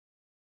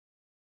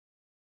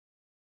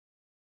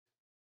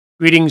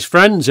Greetings,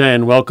 friends,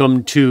 and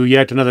welcome to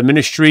yet another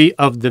ministry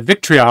of the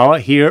Victory Hour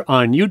here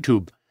on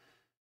YouTube.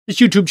 This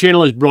YouTube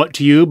channel is brought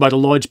to you by the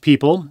Lord's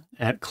people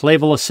at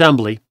Clayville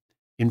Assembly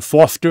in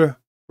Forster,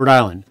 Rhode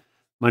Island.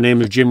 My name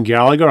is Jim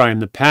Gallagher. I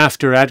am the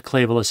pastor at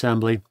Clayville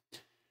Assembly,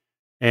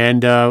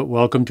 and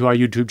welcome to our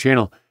YouTube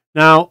channel.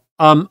 Now,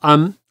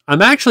 I'm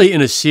actually in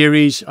a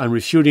series on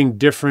refuting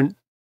different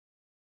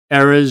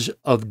eras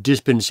of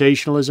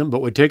dispensationalism,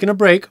 but we're taking a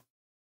break.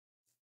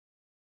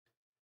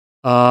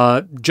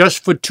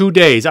 Just for 2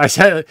 days. I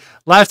said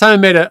last time I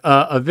made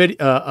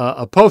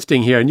a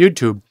posting here on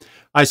YouTube,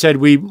 I said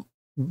we're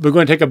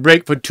going to take a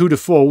break for 2 to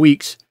 4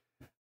 weeks.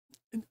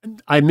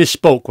 I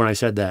misspoke when I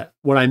said that.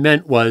 What I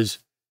meant was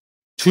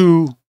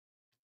 2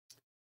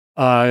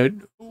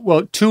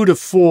 to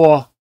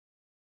 4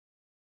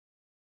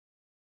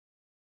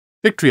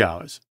 victory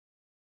hours.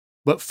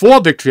 But 4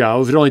 victory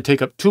hours would only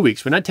take up 2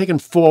 weeks. We're not taking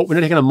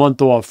a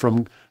month off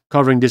from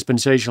covering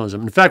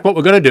dispensationalism. In fact, what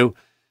we're going to do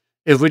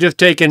is we're just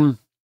taking,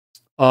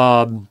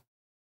 3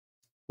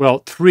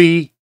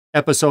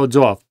 episodes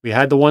off. We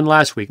had the one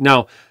last week.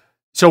 Now,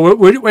 so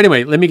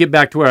anyway, let me get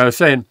back to where I was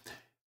saying.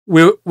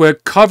 We're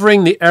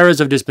covering the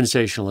eras of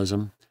dispensationalism,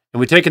 and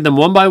we're taking them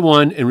one by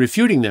one and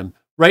refuting them.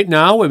 Right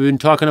now, we've been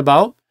talking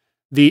about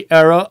the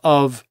era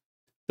of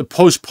the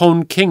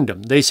postponed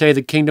kingdom. They say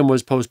the kingdom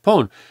was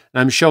postponed,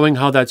 and I'm showing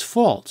how that's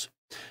false.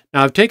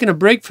 Now, I've taken a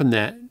break from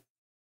that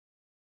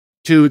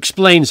to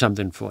explain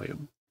something for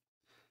you.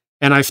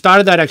 And I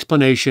started that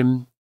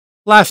explanation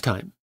last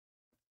time.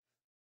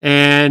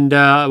 And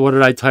what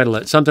did I title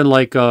it? Something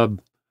like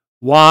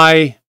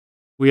why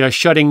we are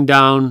shutting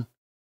down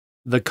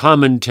the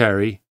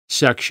commentary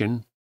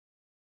section.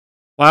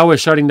 Why we're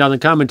shutting down the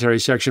commentary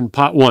section,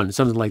 part 1,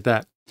 something like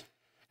that.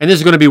 And this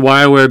is going to be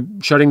why we're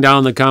shutting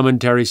down the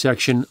commentary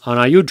section on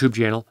our YouTube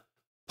channel,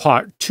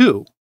 part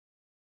 2.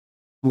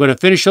 I'm going to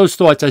finish those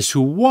thoughts as to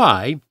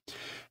why.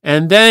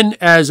 And then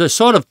as a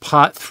sort of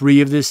part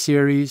 3 of this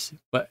series,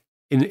 but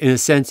in a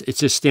sense, it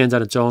just stands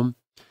on its own.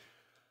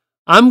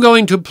 I'm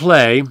going to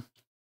play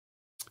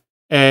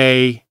I'm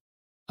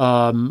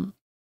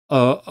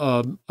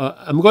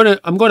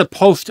going to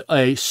post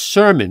a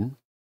sermon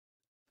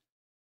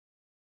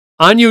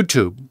on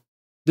YouTube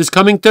this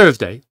coming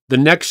Thursday, the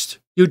next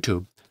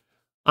YouTube.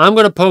 I'm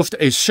going to post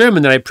a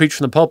sermon that I preached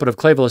from the pulpit of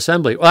Clayville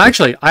Assembly. Well,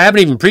 actually, I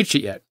haven't even preached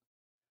it yet.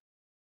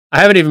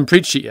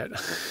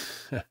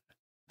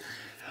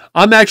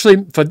 I'm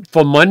actually,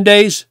 for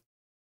Mondays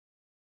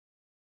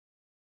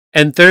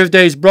and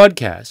Thursday's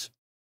broadcast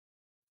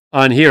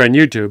on here on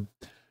YouTube,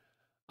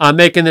 I'm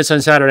making this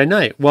on Saturday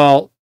night.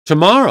 Well,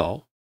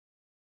 tomorrow,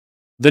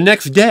 the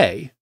next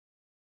day,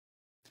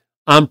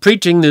 I'm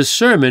preaching this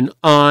sermon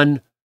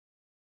on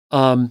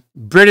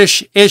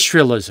British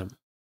Israelism,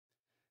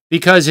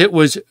 because it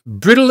was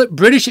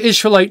British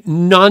Israelite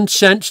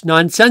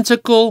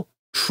nonsensical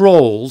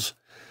trolls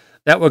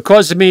that were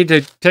causing me to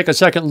take a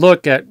second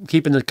look at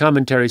keeping the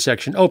commentary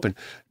section open.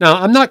 Now,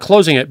 I'm not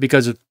closing it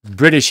because of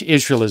British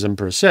Israelism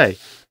per se,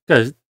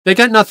 because they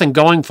got nothing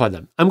going for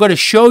them. I'm going to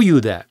show you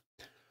that.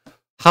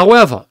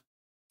 However,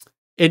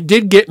 it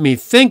did get me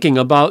thinking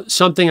about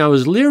something I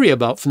was leery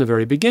about from the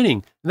very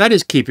beginning, and that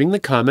is keeping the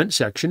comment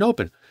section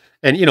open.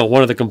 And,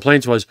 one of the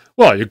complaints was,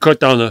 well, you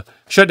shut down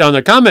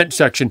the comment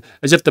section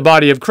as if the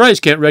body of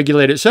Christ can't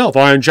regulate itself.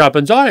 Iron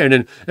sharpens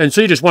iron, and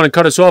so you just want to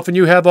cut us off and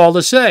you have all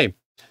the say.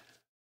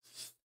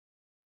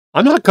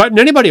 I'm not cutting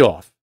anybody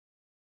off.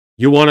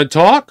 You want to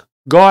talk?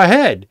 Go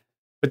ahead.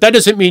 But that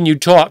doesn't mean you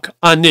talk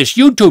on this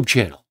YouTube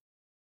channel.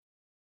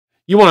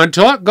 You want to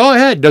talk? Go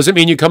ahead. Doesn't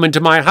mean you come into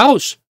my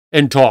house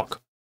and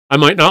talk. I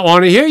might not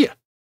want to hear you.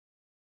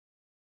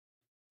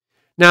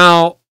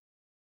 Now,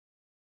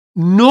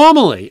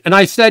 normally, and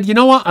I said, you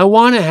know what? I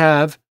want to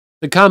have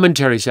the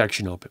commentary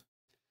section open.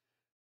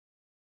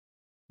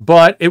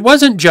 But it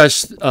wasn't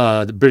just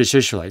the British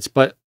Israelites,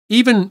 but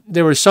even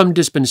there were some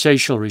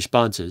dispensational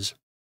responses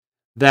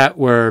that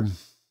were,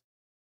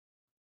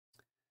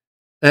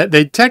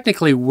 they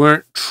technically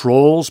weren't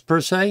trolls per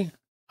se.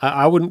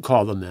 I wouldn't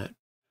call them that.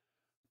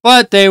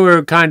 But they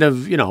were kind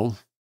of,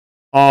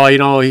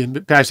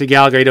 Pastor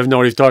Gallagher, he doesn't know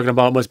what he's talking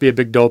about, must be a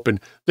big dope,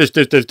 and this,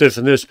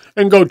 and this,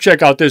 and go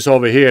check out this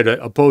over here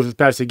to oppose with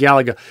Pastor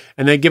Gallagher.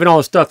 And they're giving all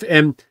this stuff.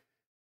 And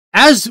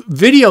as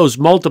videos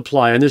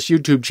multiply on this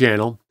YouTube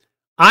channel,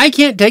 I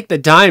can't take the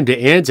time to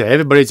answer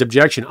everybody's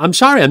objection. I'm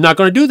sorry, I'm not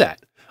going to do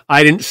that.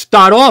 I didn't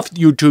start off the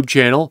YouTube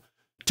channel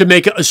to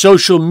make it a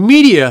social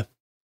media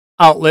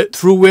outlet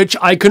through which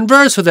I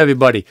converse with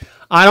everybody.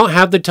 I don't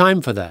have the time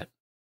for that.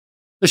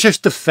 It's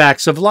just the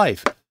facts of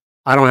life.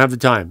 I don't have the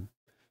time.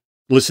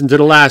 Listen to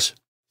the last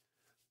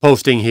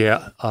posting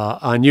here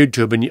on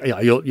YouTube, and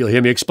you'll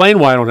hear me explain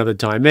why I don't have the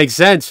time. Makes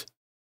sense.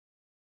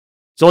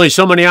 It's only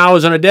so many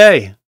hours in a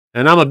day,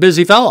 and I'm a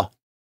busy fellow.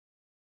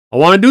 I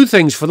want to do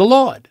things for the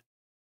Lord.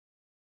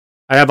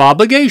 I have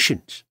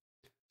obligations.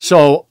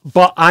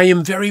 But I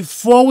am very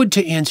forward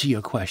to answer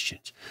your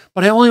questions.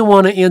 But I only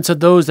want to answer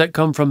those that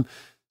come from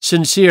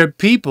sincere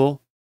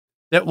people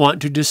that want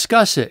to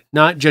discuss it,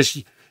 not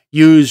just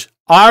use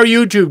our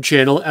YouTube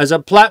channel as a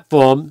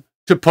platform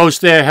to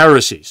post their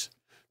heresies,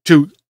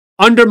 to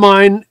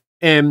undermine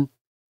and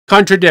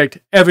contradict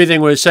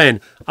everything we're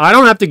saying. I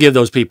don't have to give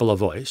those people a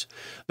voice.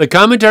 The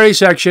commentary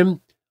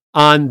section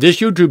on this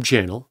YouTube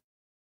channel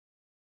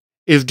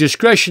is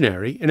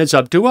discretionary, and it's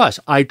up to us.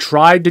 I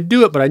tried to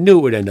do it, but I knew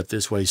it would end up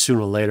this way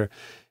sooner or later.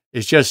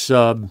 It's just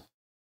a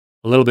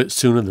little bit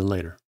sooner than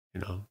later,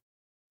 you know.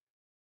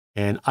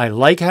 And I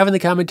like having the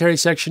commentary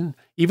section.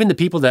 Even the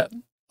people that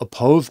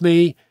oppose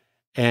me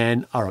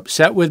and are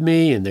upset with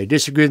me and they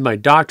disagree with my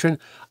doctrine,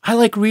 I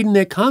like reading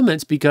their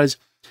comments because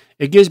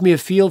it gives me a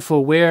feel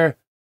for where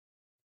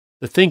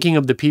the thinking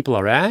of the people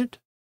are at.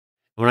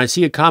 When I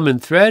see a common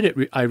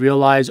thread, I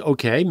realize,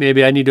 okay,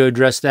 maybe I need to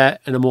address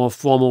that in a more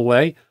formal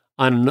way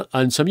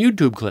on some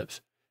YouTube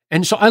clips.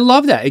 And so I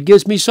love that. It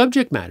gives me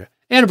subject matter.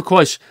 And of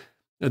course,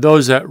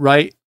 those that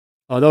write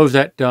or those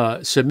that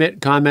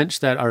submit comments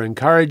that are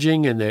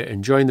encouraging and they're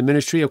enjoying the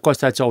ministry, of course,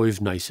 that's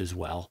always nice as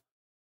well.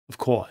 Of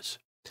course.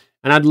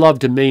 And I'd love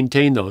to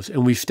maintain those,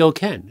 and we still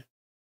can.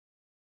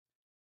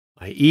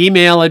 My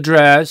email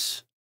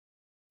address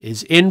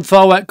is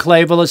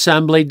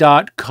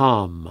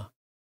info@clayvilleassembly.com.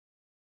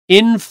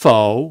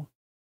 Info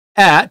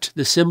at,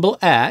 the symbol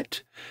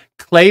at,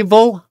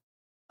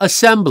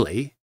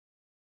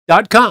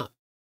 clayvilleassembly.com.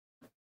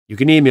 You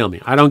can email me.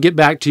 I don't get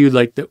back to you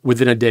like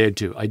within a day or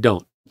two. I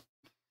don't.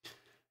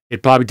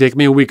 It'd probably take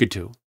me a week or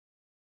two.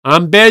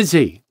 I'm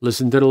busy.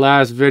 Listen to the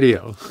last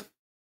video. I'm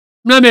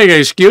not making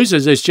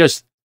excuses. It's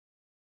just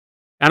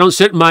I don't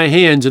sit in my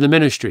hands in the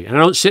ministry, and I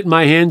don't sit in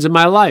my hands in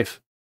my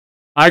life.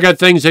 I got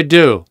things to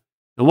do.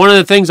 And one of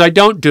the things I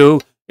don't do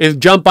is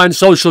jump on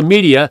social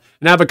media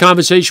and have a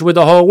conversation with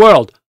the whole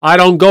world. I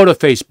don't go to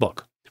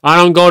Facebook. I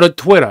don't go to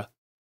Twitter.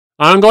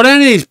 I don't go to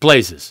any of these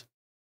places.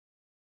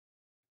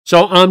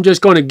 So I'm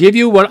just going to give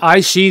you what I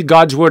see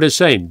God's Word is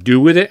saying. Do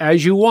with it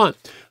as you want.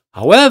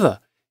 However,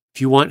 if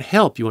you want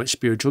help, you want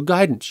spiritual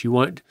guidance, you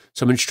want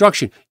some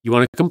instruction, you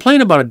want to complain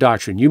about a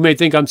doctrine, you may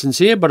think I'm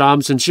sincere, but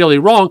I'm sincerely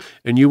wrong,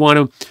 and you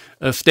want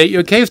to state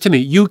your case to me,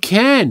 you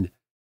can.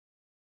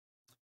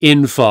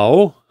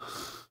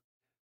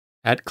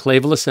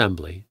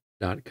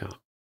 info@clayvilleassembly.com.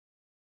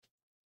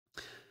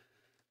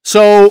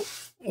 So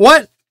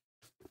what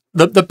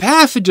the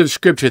passage of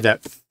Scripture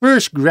that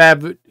first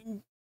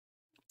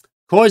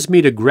caused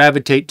me to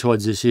gravitate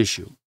towards this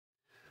issue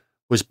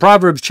was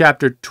Proverbs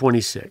chapter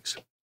 26.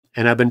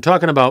 And I've been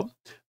talking about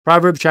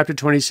Proverbs chapter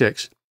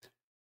 26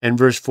 and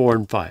verse 4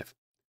 and 5.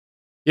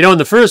 You know, in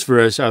the first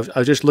verse, I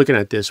was just looking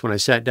at this when I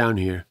sat down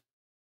here.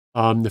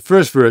 The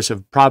first verse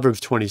of Proverbs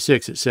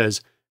 26, it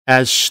says,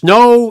 as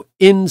snow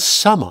in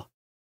summer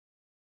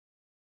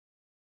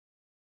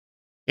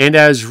and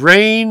as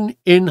rain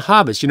in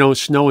harvest. You know,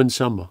 snow in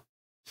summer.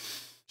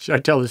 Should I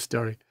tell this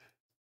story?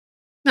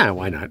 Nah,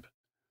 why not?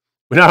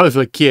 When I was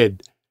a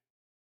kid,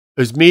 it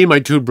was me and my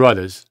two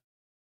brothers.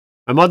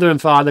 My mother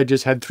and father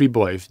just had 3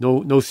 boys,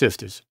 no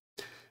sisters.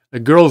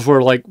 The girls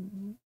were like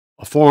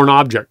a foreign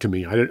object to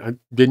me. I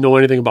didn't know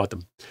anything about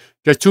them.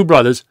 Just 2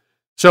 brothers.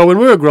 So when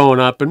we were growing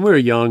up and we were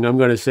young, I'm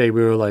going to say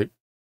we were like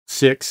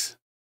 6,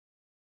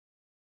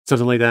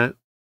 something like that.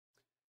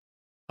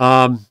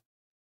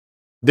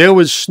 There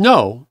was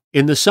snow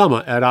in the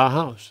summer at our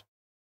house.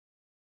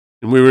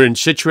 And we were in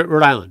Scituate,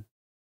 Rhode Island.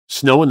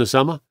 Snow in the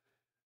summer?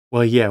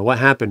 Well, yeah, what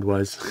happened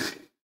was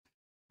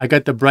I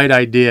got the bright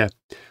idea.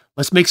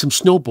 Let's make some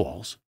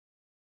snowballs,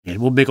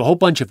 and we'll make a whole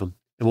bunch of them,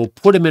 and we'll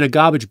put them in a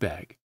garbage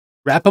bag,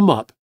 wrap them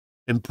up,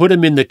 and put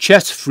them in the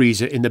chest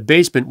freezer in the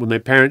basement where my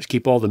parents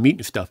keep all the meat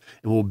and stuff,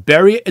 and we'll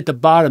bury it at the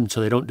bottom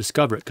so they don't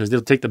discover it, because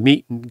they'll take the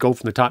meat and go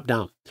from the top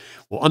down.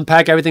 We'll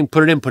unpack everything,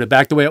 put it in, put it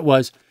back the way it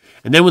was,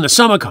 and then when the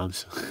summer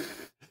comes,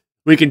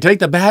 we can take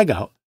the bag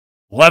out.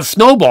 We'll have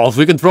snowballs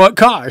we can throw at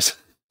cars.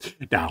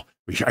 Now,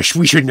 we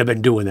shouldn't have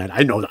been doing that.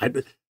 I know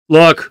that.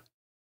 Look,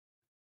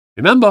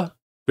 remember,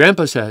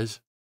 Grandpa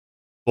says,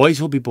 boys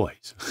will be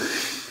boys.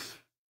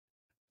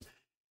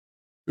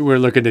 We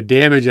weren't looking to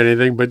damage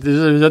anything, but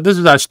this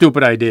is our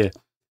stupid idea.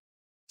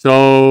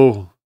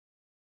 So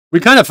we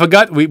kind of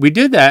forgot, we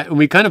did that, and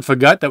we kind of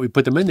forgot that we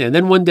put them in there. And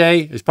then one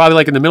day, it's probably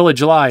like in the middle of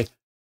July,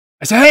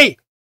 I said, hey,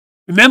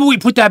 remember we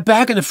put that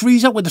back in the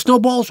freezer with the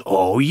snowballs?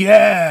 Oh,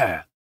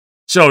 yeah.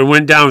 So we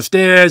went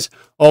downstairs,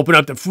 opened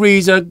up the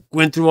freezer,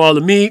 went through all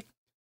the meat,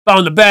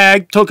 found the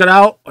bag, took it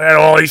out, had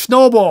all these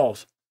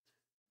snowballs.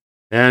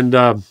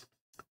 And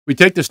we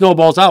take the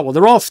snowballs out. Well,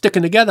 they're all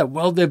sticking together.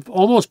 Well, they've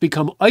almost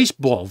become ice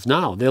balls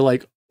now. They're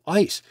like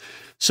ice.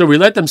 So we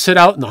let them sit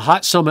out in the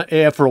hot summer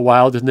air for a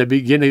while. Then they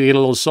begin to get a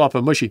little soft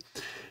and mushy.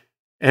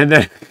 And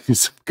then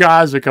some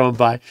cars are coming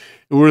by.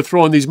 And we were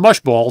throwing these mush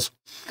balls.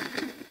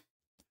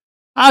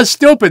 How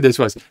stupid this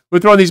was. We're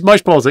throwing these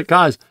mush balls at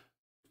cars.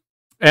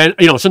 And,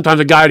 you know, sometimes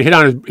a guy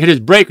would hit his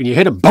brake, and you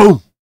hit him,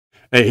 boom.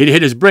 And he'd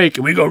hit his brake,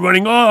 and we go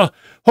running, oh,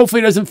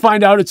 hopefully he doesn't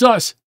find out it's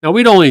us. Now,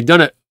 we'd only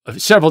done it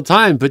several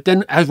times, but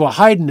then as we're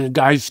hiding, the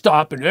guys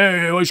stop and,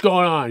 hey, what's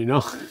going on, you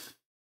know?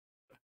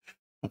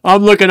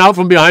 I'm looking out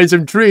from behind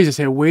some trees. I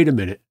say, wait a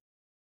minute.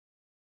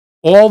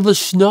 All the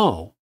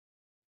snow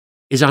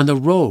is on the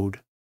road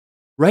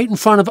right in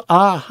front of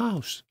our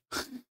house.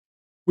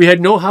 We had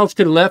no house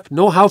to the left,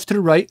 no house to the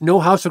right,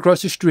 no house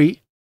across the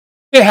street.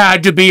 It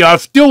had to be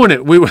us doing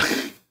it. We were,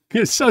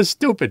 it's so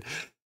stupid.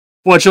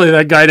 Fortunately,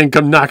 that guy didn't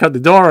come knock out the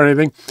door or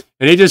anything,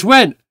 and he just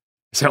went.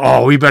 He said,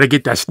 "Oh, we better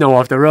get that snow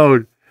off the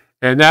road."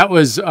 And that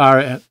was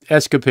our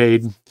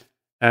escapade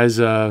as,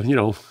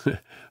 5,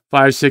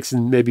 6,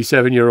 and maybe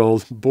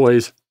 7-year-old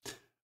boys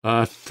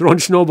throwing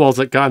snowballs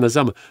at God in the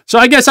summer. So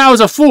I guess I was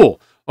a fool.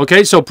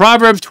 Okay, so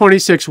Proverbs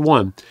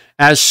 26:1.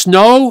 As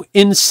snow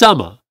in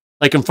summer,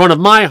 like in front of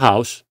my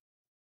house,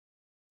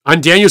 on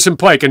Danielson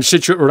Pike in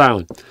Scituate, Rhode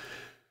Island,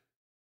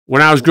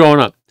 when I was growing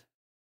up,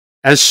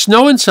 as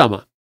snow in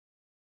summer,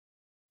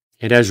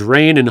 and as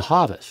rain in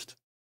harvest.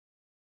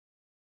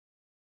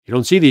 You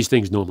don't see these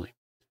things normally.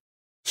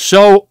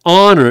 So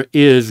honor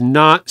is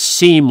not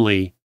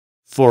seemly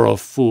for a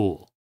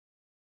fool.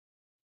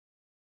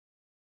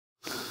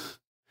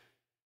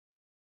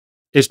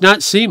 It's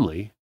not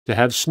seemly to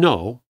have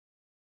snow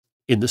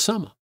in the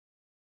summer.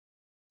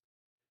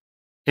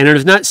 And it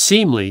is not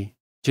seemly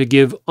to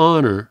give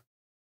honor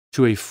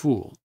to a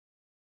fool.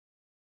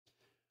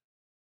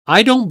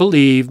 I don't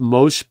believe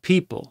most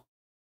people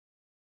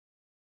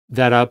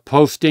that are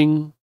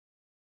posting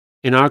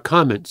in our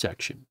comment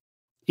section,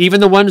 even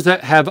the ones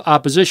that have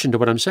opposition to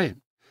what I'm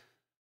saying,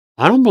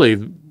 I don't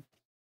believe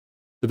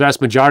the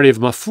vast majority of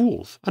them are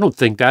fools. I don't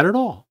think that at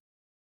all.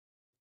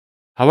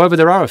 However,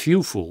 there are a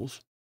few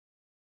fools,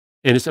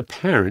 and it's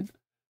apparent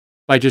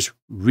by just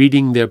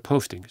reading their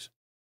postings.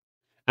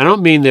 I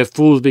don't mean they're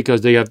fools because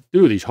they have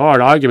these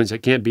hard arguments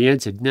that can't be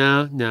answered.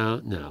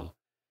 No.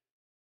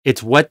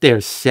 It's what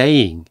they're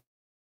saying,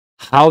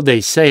 how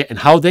they say it, and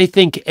how they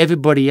think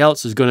everybody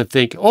else is going to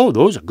think, oh,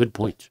 those are good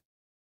points.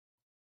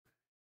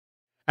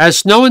 As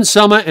snow in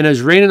summer and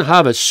as rain in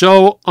harvest,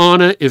 so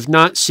honor is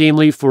not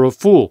seemly for a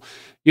fool.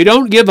 You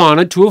don't give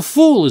honor to a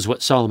fool, is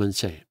what Solomon's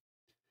saying.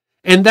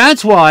 And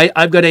that's why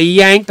I've got to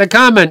yank the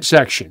comment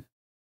section.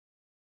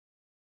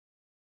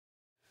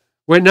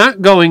 We're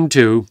not going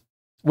to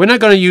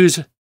use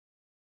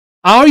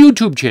our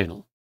YouTube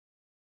channel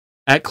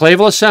at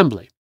Clavel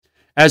Assembly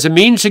as a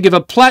means to give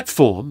a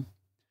platform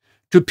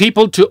to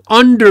people to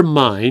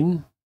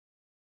undermine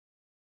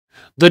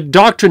the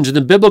doctrines and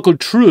the biblical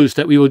truths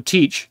that we will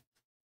teach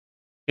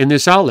in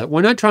this outlet.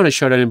 We're not trying to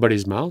shut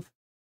anybody's mouth.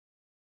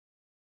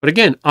 But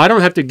again, I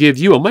don't have to give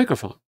you a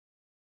microphone.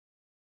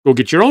 Go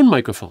get your own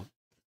microphone.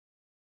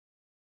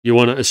 You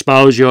want to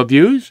espouse your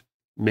views?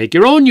 Make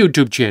your own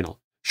YouTube channel.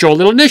 Show a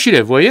little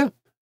initiative, will you?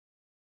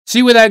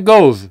 See where that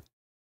goes,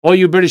 all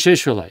you British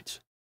Israelites.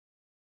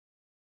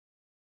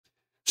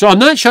 So I'm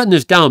not shutting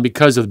this down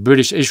because of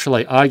British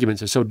Israelite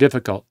arguments are so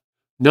difficult.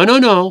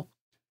 No.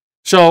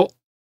 So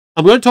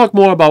I'm going to talk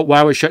more about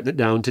why we're shutting it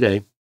down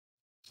today.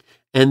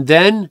 And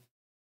then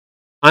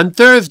on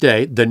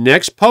Thursday, the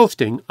next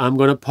posting, I'm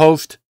going to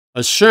post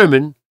a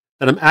sermon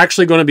that I'm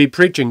actually going to be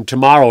preaching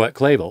tomorrow at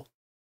Clavel.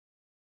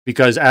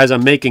 Because as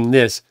I'm making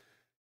this,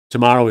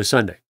 tomorrow is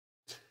Sunday.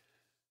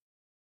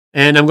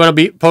 And I'm going to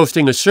be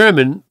posting a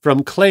sermon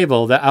from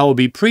Clavel that I will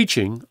be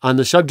preaching on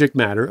the subject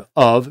matter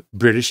of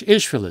British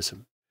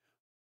Israelism.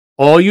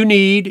 All you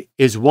need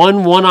is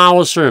one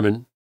 1-hour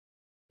sermon.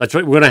 That's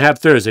what we're going to have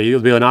Thursday. It'll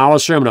be an hour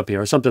sermon up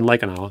here, or something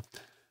like an hour.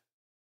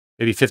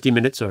 Maybe 50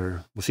 minutes,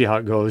 or we'll see how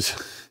it goes.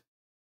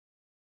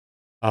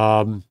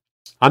 I'm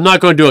not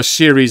going to do a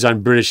series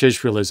on British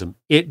Israelism.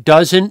 It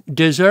doesn't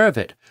deserve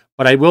it,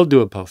 but I will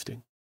do a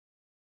posting.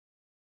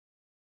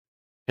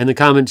 And the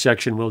comment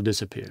section will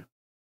disappear.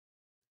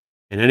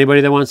 And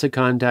anybody that wants to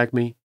contact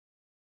me,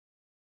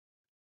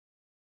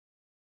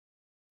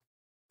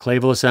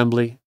 info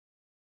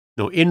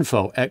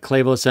at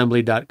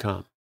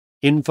clavelassembly.com.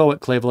 Info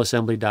at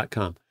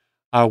clavelassembly.com.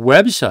 Our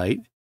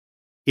website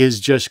is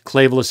just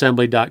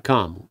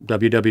clavelassembly.com.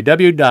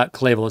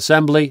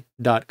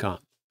 www.clavelassembly.com. You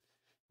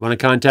want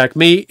to contact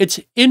me?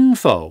 It's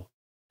info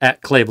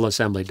at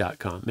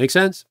clavelassembly.com. Make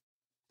sense?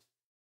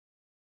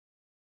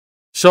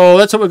 So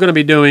that's what we're going to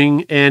be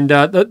doing. And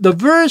the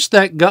verse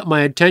that got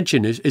my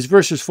attention is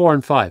verses 4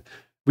 and 5.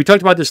 We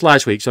talked about this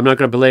last week, so I'm not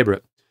going to belabor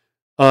it.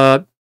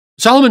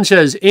 Solomon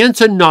says,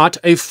 "Answer not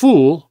a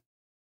fool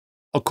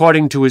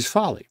according to his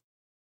folly."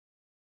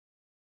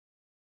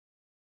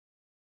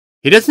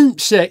 He isn't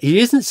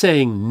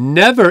saying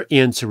never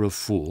answer a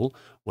fool.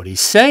 What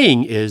he's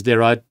saying is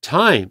there are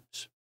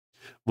times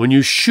when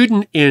you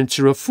shouldn't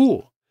answer a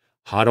fool.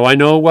 How do I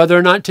know whether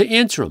or not to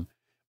answer him?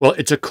 Well,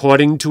 it's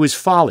according to his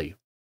folly,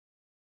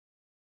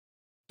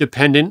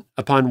 dependent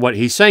upon what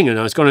he's saying. And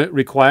it's going to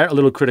require a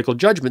little critical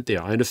judgment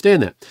there. I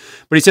understand that.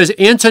 But he says,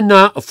 "Answer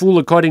not a fool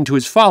according to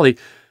his folly,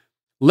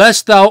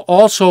 lest thou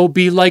also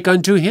be like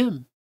unto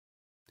him."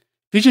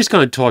 If he's just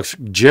going to talk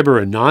gibber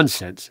and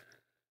nonsense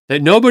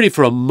that nobody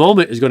for a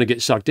moment is going to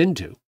get sucked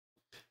into,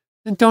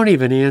 then don't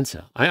even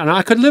answer.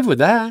 I could live with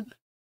that.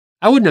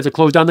 I wouldn't have to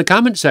close down the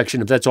comment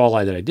section if that's all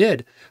that I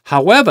did.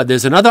 However,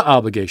 there's another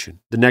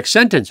obligation. The next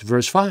sentence,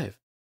 verse 5.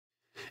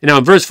 And now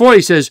in verse 4,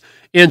 he says,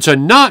 "Answer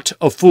not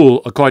a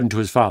fool according to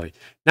his folly."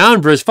 Now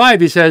in verse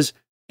 5, he says,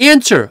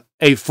 "Answer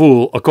a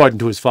fool according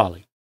to his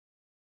folly."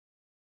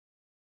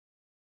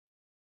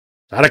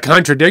 that a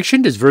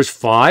contradiction? Does verse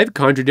 5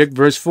 contradict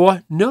verse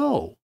 4?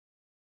 No.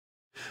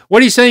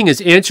 What he's saying is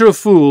answer a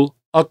fool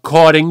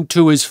according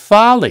to his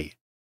folly.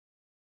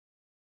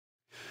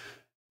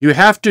 You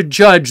have to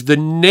judge the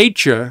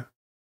nature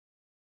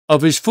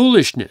of his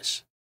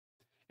foolishness.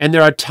 And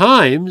there are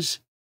times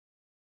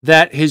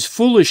that his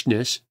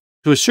foolishness,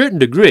 to a certain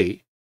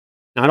degree,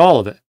 not all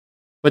of it,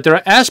 but there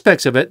are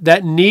aspects of it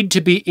that need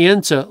to be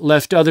answered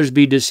lest others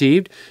be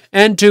deceived,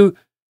 and to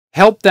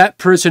help that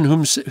person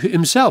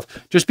himself.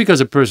 Just because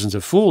a person's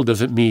a fool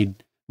doesn't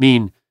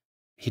mean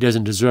he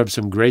doesn't deserve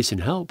some grace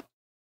and help.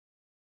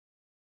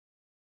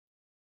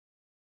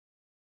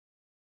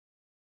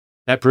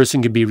 That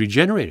person can be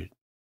regenerated.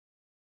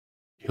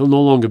 He'll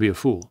no longer be a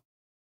fool.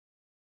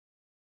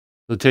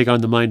 He'll take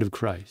on the mind of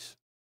Christ.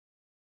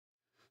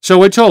 So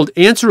we're told,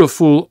 answer a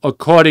fool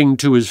according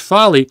to his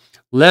folly,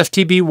 lest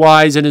he be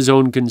wise in his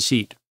own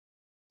conceit.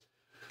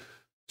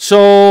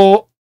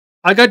 So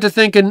I got to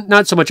thinking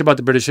not so much about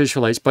the British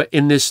Israelites, but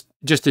in this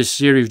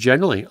series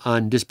generally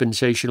on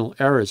dispensational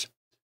errors.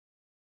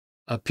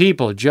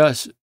 People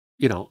just,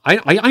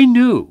 I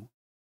knew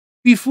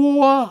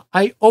before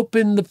I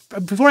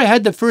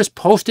had the first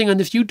posting on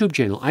this YouTube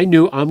channel, I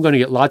knew I'm going to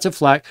get lots of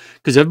flack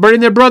because everybody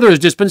and their brother is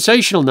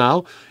dispensational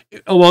now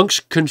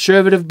amongst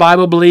conservative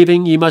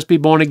Bible-believing, ye must be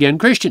born again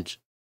Christians.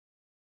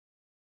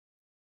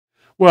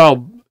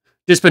 Well,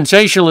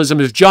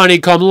 dispensationalism is Johnny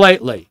come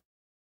lately,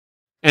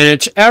 and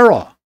it's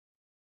error.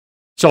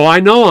 So I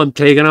know I'm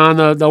taking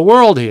on the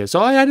world here.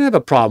 So I didn't have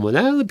a problem with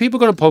that. People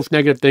are going to post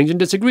negative things and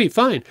disagree.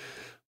 Fine.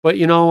 But,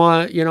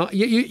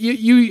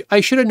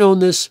 I should have known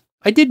this.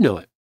 I did know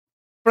it,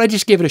 but I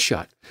just gave it a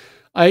shot.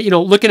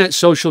 Looking at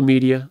social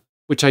media,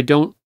 which I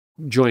don't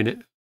join it,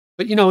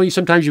 but,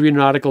 sometimes you read an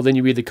article, then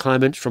you read the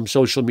comments from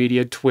social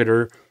media,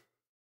 Twitter,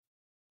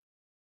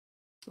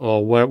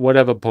 or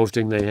whatever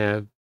posting they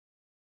have,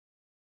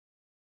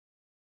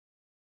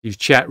 these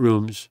chat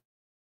rooms,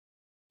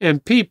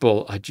 and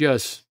people are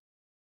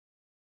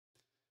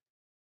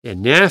they're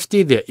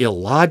nasty, they're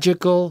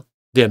illogical,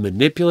 they're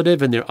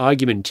manipulative in their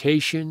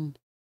argumentation.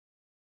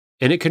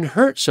 And it can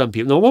hurt some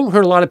people. No, it won't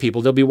hurt a lot of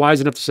people. They'll be wise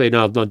enough to say,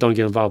 no, don't get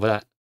involved with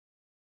that.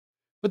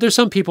 But there's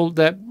some people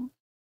that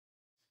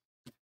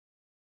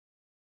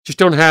just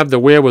don't have the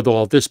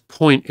wherewithal at this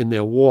point in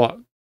their walk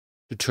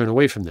to turn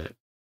away from that.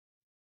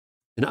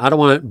 And I don't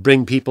want to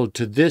bring people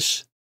to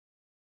this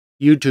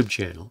YouTube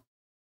channel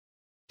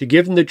to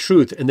give them the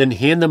truth and then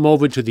hand them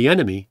over to the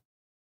enemy,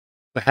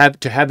 but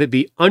to have it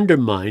be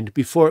undermined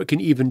before it can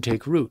even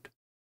take root.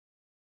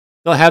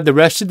 They'll have the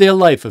rest of their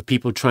life of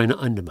people trying to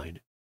undermine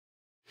it.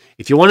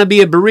 If you want to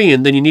be a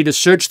Berean, then you need to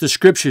search the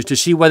scriptures to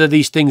see whether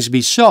these things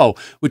be so,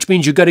 which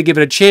means you've got to give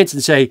it a chance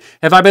and say,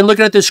 have I been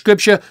looking at this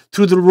scripture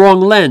through the wrong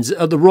lens,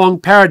 the wrong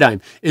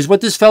paradigm? Is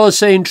what this fellow is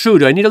saying true?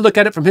 Do I need to look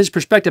at it from his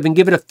perspective and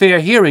give it a fair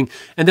hearing?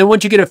 And then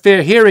once you get a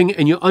fair hearing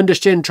and you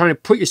understand trying to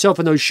put yourself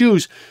in those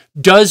shoes,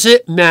 does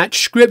it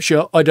match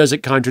scripture or does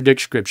it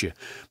contradict scripture?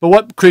 But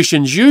what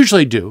Christians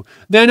usually do,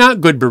 they're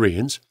not good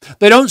Bereans.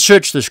 They don't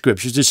search the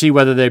scriptures to see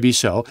whether they be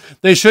so.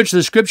 They search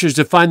the scriptures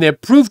to find their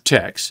proof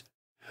text,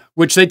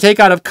 which they take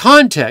out of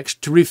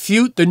context to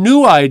refute the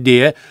new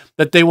idea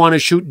that they want to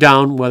shoot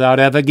down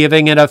without ever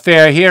giving it a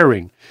fair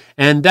hearing.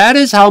 And that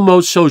is how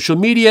most social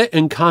media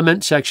and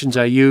comment sections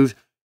are used.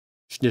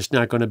 It's just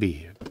not going to be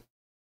here.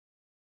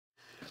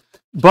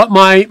 But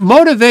my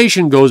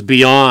motivation goes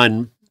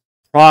beyond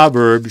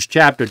Proverbs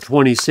chapter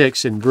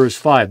 26 and verse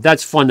 5.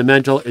 That's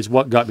fundamental. It's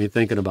what got me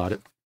thinking about it.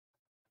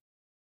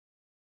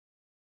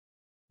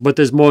 But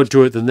there's more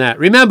to it than that.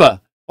 Remember,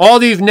 all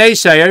these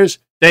naysayers,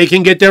 they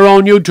can get their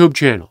own YouTube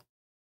channel.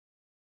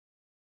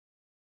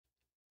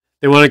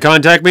 They want to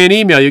contact me in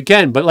email, you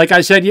can. But like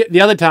I said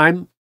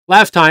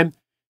last time,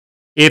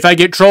 if I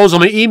get trolls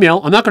on my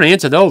email, I'm not going to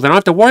answer those. I don't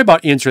have to worry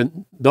about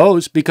answering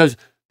those because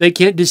they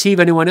can't deceive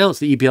anyone else.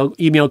 The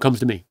email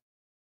comes to me.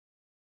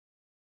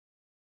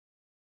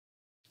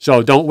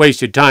 So don't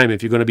waste your time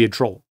if you're going to be a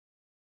troll.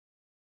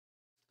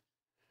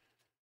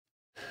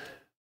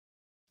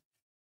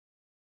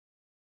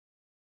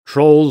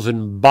 Trolls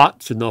and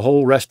bots and the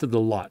whole rest of the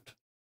lot.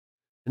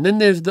 And then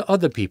there's the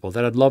other people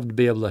that I'd love to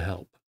be able to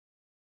help.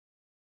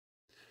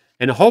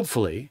 And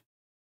hopefully,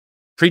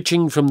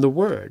 preaching from the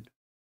Word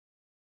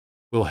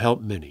will help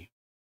many.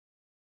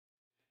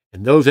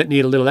 And those that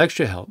need a little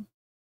extra help,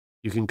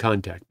 you can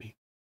contact me.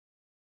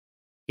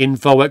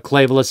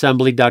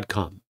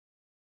 info@clavelassembly.com.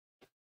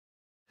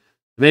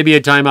 Maybe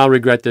a time I'll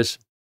regret this. A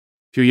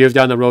few years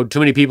down the road, too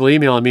many people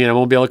emailing me and I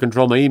won't be able to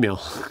control my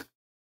email.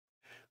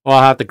 Well,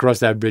 I'll have to cross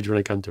that bridge when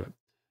I come to it.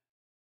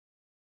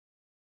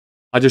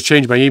 I'll just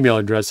change my email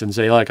address and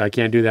say, look, I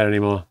can't do that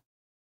anymore.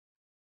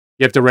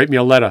 You have to write me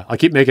a letter. I'll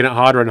keep making it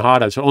harder and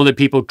harder. So only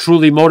people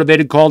truly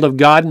motivated, called of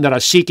God, and that are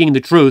seeking the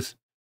truth,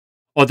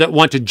 or that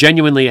want to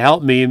genuinely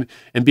help me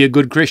and be a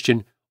good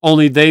Christian,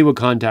 only they will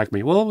contact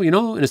me. Well,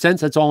 in a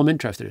sense, that's all I'm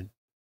interested in.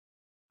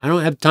 I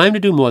don't have time to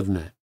do more than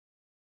that.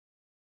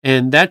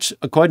 And that's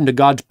according to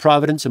God's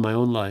providence in my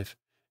own life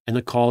and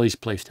the call He's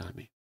placed on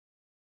me.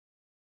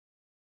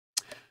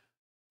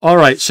 All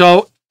right,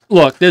 so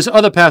look, there's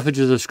other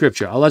passages of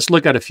Scripture. Let's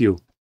look at a few.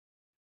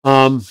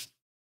 Other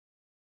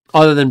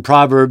than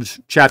Proverbs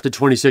chapter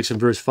 26 and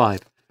verse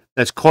 5.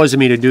 That's causing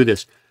me to do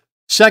this.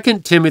 2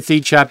 Timothy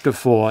chapter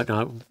 4.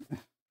 Now,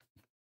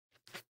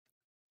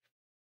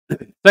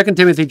 2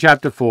 Timothy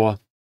chapter 4.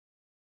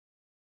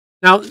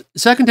 Now,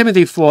 2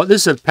 Timothy 4,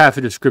 this is a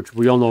passage of Scripture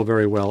we all know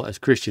very well as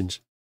Christians.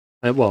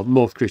 Well,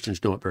 most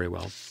Christians know it very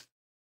well.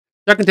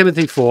 2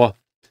 Timothy 4,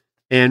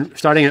 and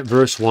starting at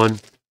verse 1.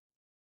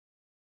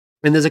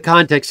 And there's a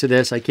context to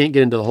this. I can't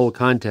get into the whole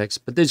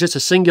context, but there's just a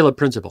singular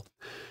principle.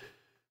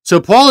 So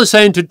Paul is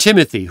saying to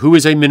Timothy, who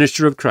is a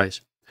minister of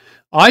Christ,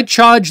 I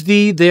charge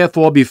thee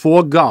therefore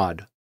before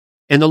God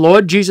and the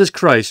Lord Jesus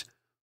Christ,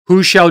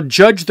 who shall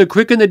judge the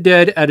quick and the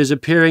dead at his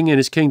appearing in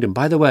his kingdom.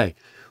 By the way,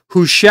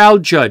 who shall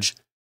judge.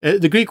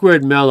 The Greek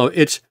word mello,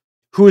 it's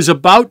who is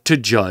about to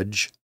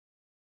judge.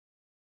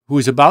 Who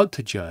is about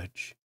to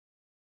judge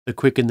the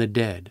quick and the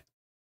dead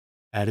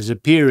at his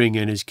appearing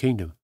in his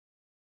kingdom.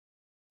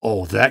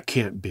 Oh, that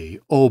can't be.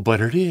 Oh, but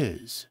it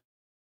is.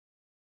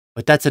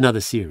 But that's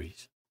another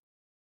series.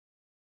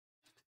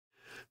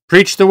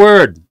 Preach the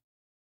word,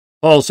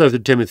 Paul says to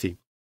Timothy.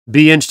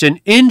 Be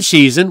instant in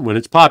season when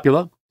it's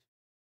popular.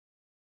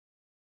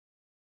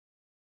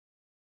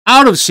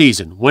 Out of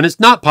season when it's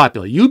not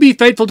popular. You be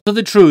faithful to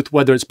the truth,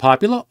 whether it's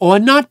popular or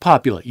not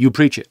popular. You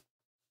preach it.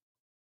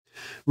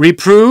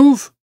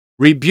 Reprove,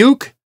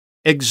 rebuke,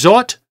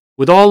 exhort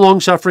with all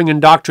longsuffering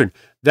and doctrine.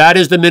 That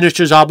is the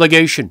minister's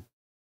obligation.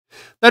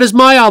 That is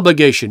my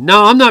obligation.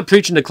 Now, I'm not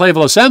preaching to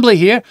Clayville Assembly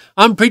here.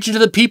 I'm preaching to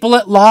the people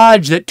at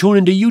large that tune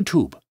into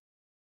YouTube.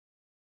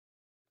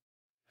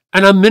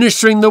 And I'm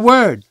ministering the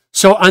word.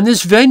 So on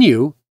this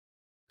venue,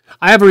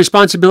 I have a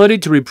responsibility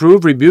to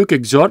reprove, rebuke,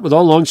 exhort with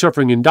all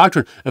longsuffering and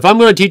doctrine. If I'm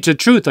going to teach the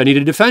truth, I need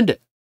to defend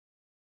it.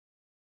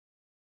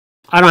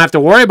 I don't have to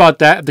worry about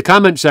that if the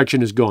comment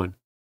section is gone.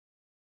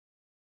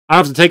 I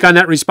don't have to take on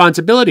that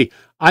responsibility.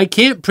 I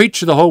can't preach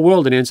to the whole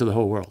world and answer the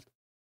whole world.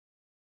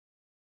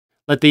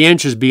 Let the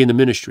answers be in the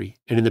ministry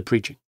and in the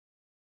preaching.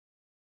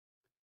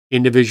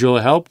 Individual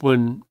help,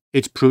 when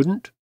it's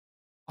prudent,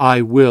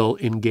 I will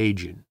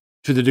engage in,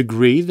 to the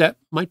degree that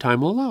my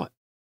time will allow it.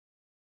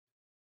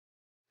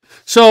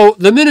 So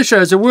the minister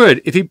has a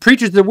word. If he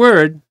preaches the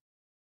word,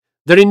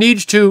 that he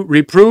needs to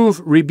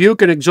reprove,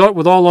 rebuke, and exhort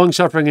with all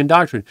longsuffering and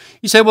doctrine.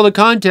 You say, well, the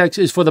context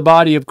is for the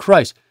body of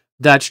Christ.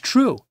 That's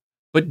true.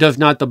 But does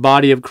not the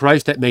body of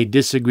Christ that may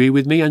disagree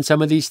with me on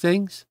some of these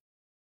things?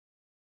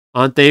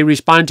 Aren't they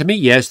responding to me?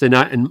 Yes, they're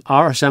not in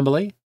our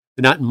assembly.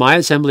 They're not in my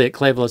assembly at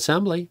Clayville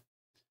Assembly.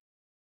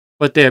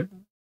 But they're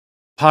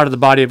part of the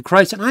body of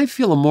Christ. And I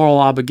feel a moral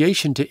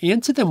obligation to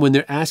answer them when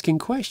they're asking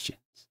questions.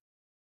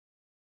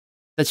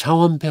 That's how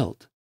I'm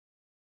built.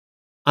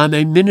 I'm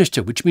a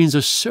minister, which means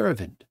a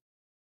servant.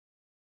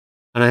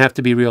 And I have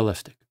to be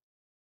realistic.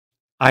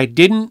 I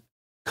didn't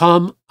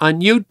come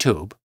on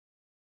YouTube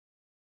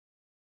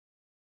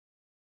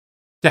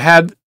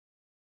to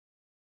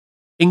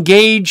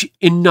engage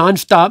in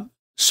nonstop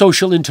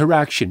social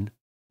interaction,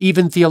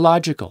 even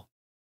theological.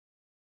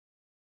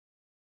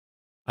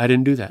 I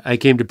didn't do that. I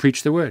came to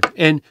preach the word.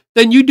 And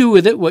then you do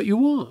with it what you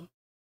want.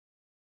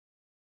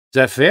 Is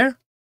that fair?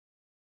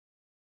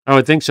 I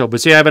would think so.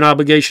 But see, I have an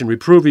obligation.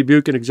 Reprove,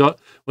 rebuke, and exhort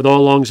with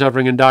all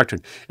longsuffering and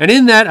doctrine. And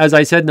in that, as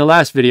I said in the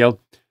last video,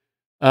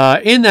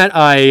 in that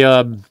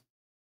I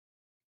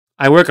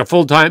work a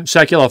full-time,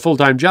 secular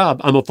full-time job.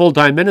 I'm a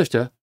full-time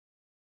minister.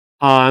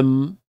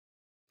 I'm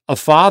a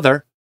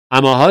father.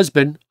 I'm a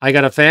husband. I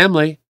got a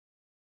family.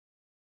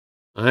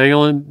 I ain't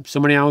only so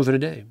many hours in a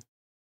day.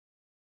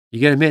 You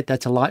got to admit,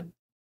 that's a lot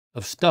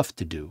of stuff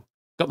to do.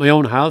 Got my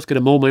own house, got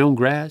to mow my own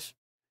grass,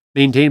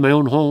 maintain my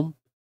own home,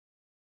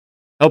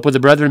 help with the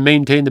brethren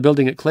maintain the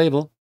building at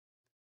Clayville,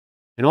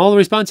 and all the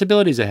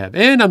responsibilities I have.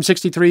 And I'm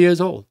 63 years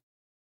old.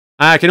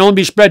 I can only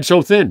be spread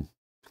so thin.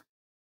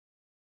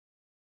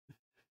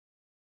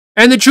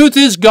 And the truth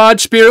is,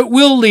 God's Spirit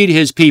will lead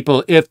his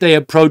people if they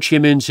approach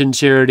him in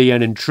sincerity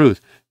and in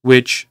truth,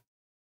 which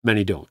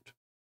many don't.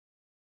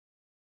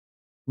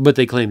 But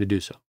they claim to do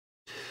so.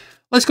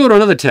 Let's go to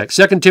another text,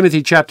 2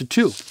 Timothy chapter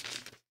 2.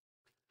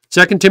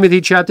 2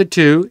 Timothy chapter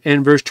 2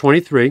 and verse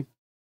 23.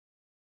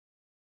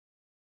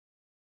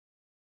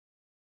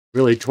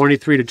 Really,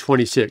 23 to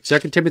 26. 2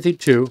 Timothy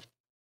 2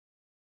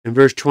 and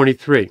verse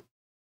 23.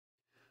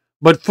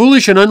 But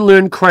foolish and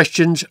unlearned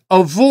questions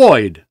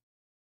avoid,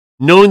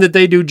 knowing that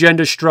they do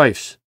gender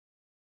strifes.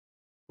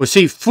 Well,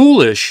 see,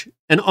 foolish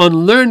and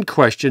unlearned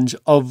questions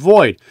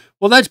avoid.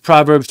 Well, that's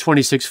Proverbs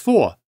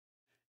 26:4.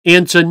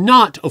 Answer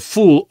not a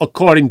fool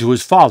according to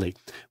his folly.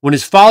 When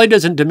his folly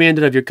doesn't demand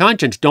it of your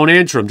conscience, don't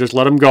answer him. Just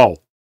let him go.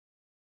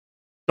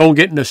 Don't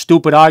get in a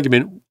stupid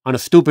argument on a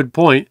stupid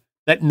point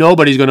that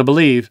nobody's going to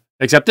believe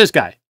except this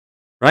guy,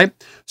 right?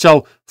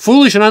 So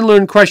foolish and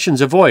unlearned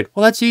questions avoid.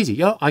 Well, that's easy.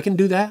 Yeah, I can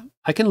do that.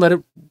 I can let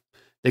it.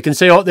 They can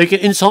say, oh, they can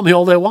insult me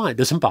all they want. It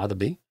doesn't bother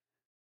me.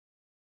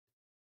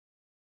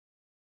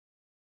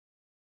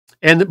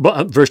 And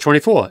verse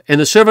 24, and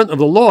the servant of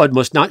the Lord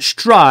must not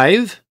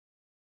strive,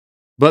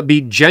 but be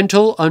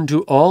gentle unto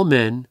all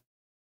men,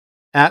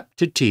 apt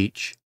to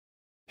teach,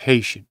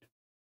 patient.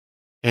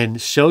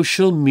 And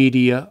social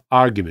media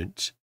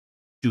arguments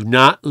do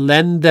not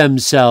lend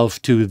themselves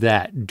to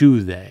that,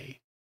 do they?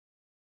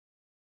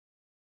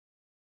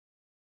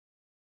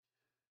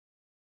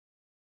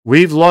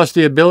 We've lost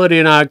the ability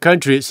in our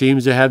country, it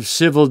seems, to have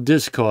civil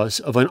discourse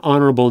of an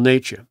honorable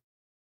nature.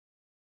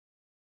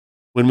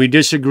 When we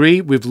disagree,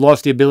 we've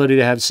lost the ability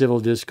to have civil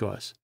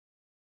discourse.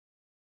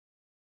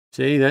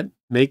 See, that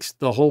makes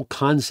the whole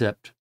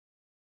concept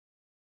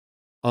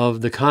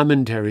of the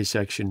commentary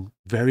section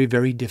very,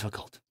 very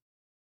difficult.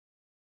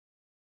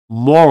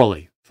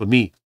 Morally, for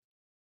me.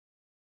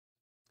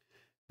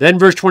 Then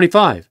verse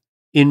 25.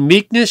 In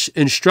meekness,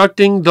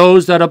 instructing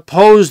those that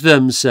oppose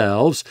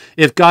themselves,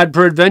 if God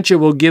peradventure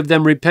will give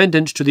them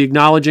repentance to the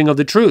acknowledging of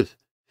the truth,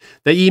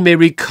 that ye may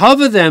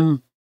recover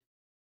them,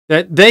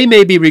 that they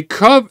may be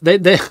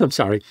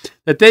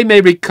that they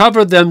may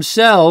recover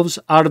themselves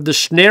out of the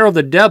snare of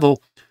the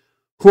devil,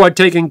 who are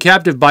taken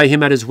captive by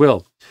him at his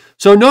will.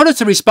 So notice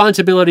the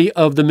responsibility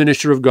of the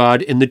minister of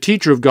God and the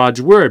teacher of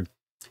God's word.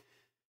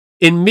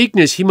 In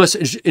meekness, he must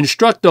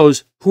instruct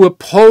those who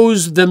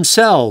oppose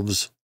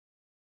themselves.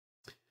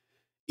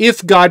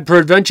 If God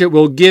peradventure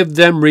will give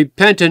them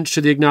repentance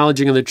to the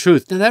acknowledging of the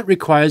truth. Now that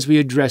requires we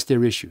address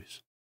their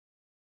issues,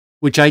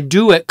 which I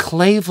do at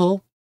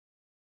Clavel,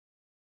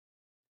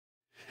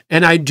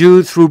 and I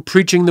do through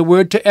preaching the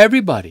word to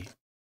everybody.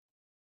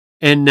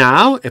 And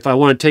now, if I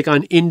want to take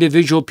on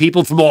individual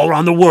people from all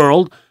around the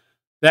world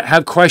that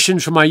have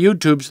questions for my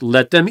YouTubes,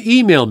 let them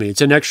email me.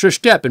 It's an extra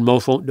step, and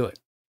most won't do it.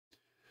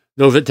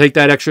 Those that take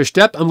that extra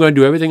step, I'm going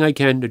to do everything I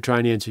can to try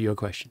and answer your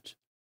questions.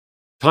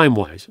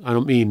 Time-wise. I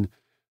don't mean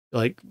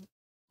like,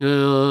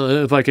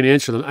 if I can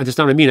answer them. That's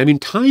not what I mean. I mean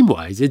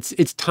time-wise.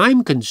 It's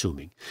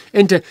time-consuming.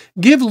 And to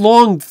give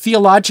long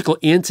theological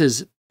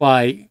answers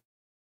by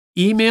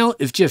email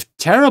is just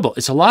terrible.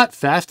 It's a lot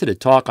faster to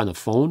talk on the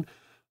phone,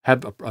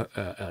 have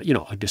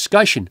a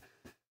discussion.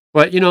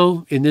 But,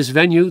 in this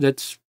venue,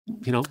 that's,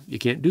 you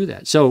can't do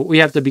that. So we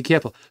have to be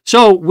careful.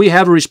 So we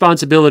have a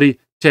responsibility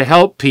to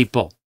help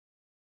people.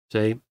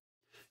 See?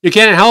 You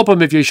can't help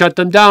them if you shut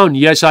them down.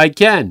 Yes, I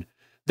can.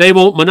 They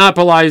won't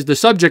monopolize the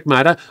subject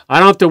matter. I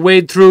don't have to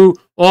wade through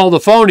all the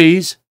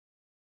phonies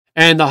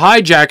and the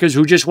hijackers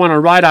who just want to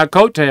ride our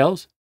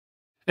coattails.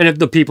 And if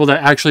the people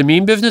that actually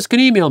mean business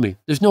can email me,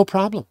 there's no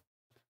problem.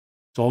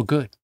 It's all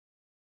good.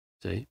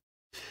 See?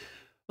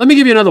 Let me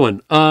give you another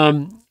one.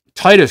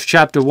 Titus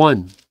chapter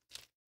 1.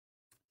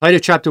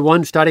 Titus chapter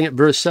 1, starting at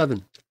verse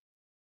 7.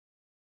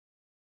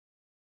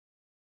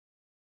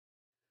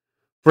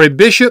 For a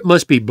bishop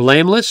must be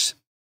blameless.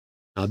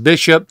 A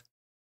bishop,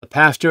 the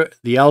pastor,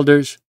 the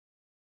elders,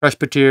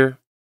 presbyter,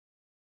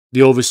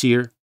 the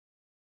overseer.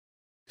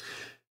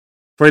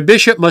 For a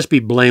bishop must be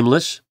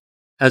blameless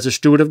as a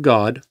steward of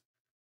God,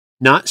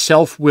 not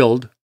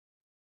self-willed,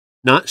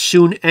 not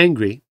soon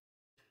angry,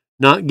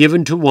 not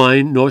given to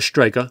wine nor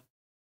striker,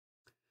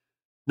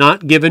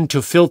 not given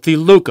to filthy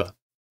lucre,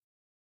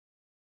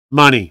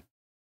 money,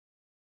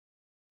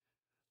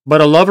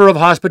 but a lover of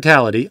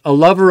hospitality, a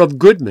lover of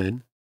good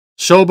men,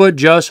 sober,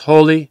 just,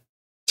 holy,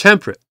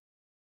 temperate.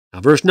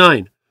 Now, verse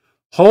 9,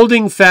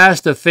 holding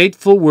fast the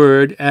faithful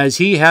word as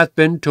he hath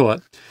been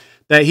taught,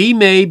 that he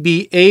may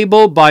be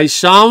able by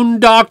sound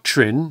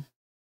doctrine,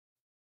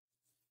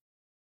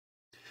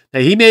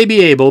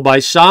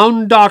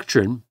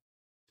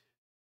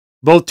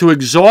 both to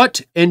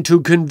exhort and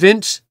to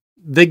convince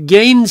the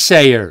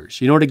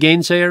gainsayers. You know what a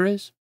gainsayer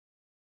is?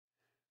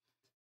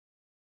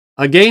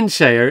 A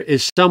gainsayer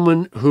is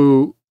someone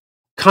who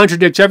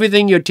contradicts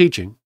everything you're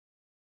teaching.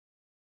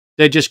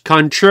 They're just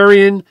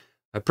contrarian,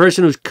 a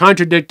person who's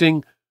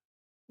contradicting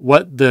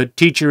what the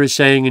teacher is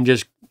saying and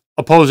just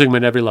opposing them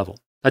at every level.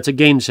 That's a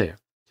gainsayer.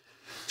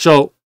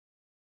 So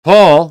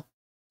Paul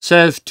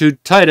says to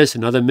Titus,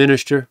 another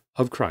minister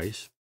of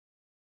Christ,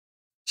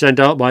 sent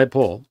out by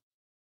Paul,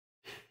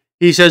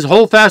 he says,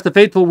 hold fast the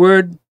faithful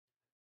word.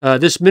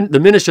 The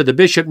minister, the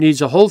bishop, needs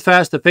to hold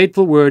fast the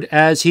faithful word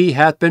as he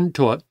hath been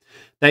taught,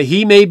 that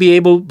he may be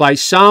able by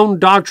sound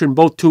doctrine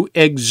both to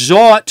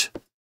exhort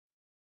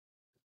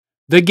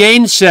the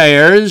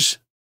gainsayers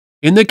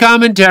in the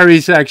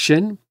commentary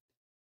section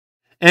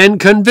and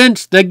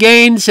convince the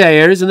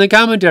gainsayers in the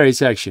commentary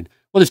section.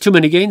 Well, there's too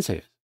many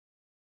gainsayers.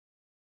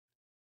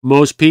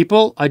 Most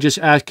people are just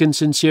asking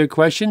sincere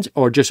questions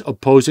or just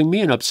opposing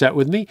me and upset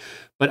with me,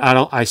 but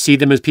I see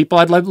them as people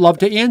I'd love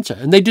to answer,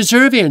 and they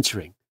deserve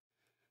answering.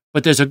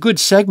 But there's a good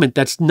segment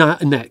that's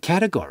not in that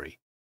category,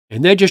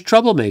 and they're just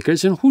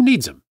troublemakers, and who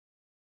needs them?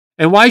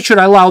 And why should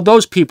I allow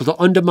those people to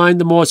undermine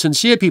the more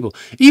sincere people?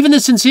 Even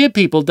the sincere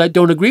people that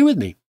don't agree with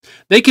me.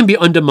 They can be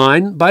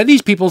undermined by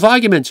these people's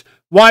arguments.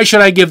 Why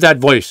should I give that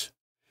voice?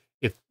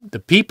 If the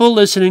people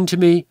listening to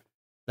me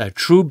are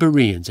true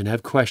Bereans and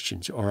have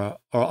questions or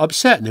are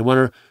upset and they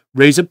want to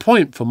raise a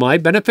point for my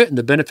benefit and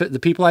the benefit of the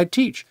people I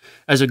teach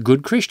as a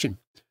good Christian,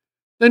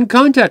 then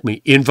contact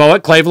me,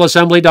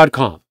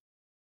 info@clavelassembly.com.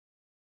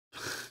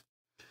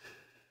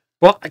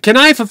 Well, can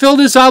I fulfill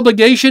this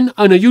obligation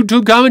on a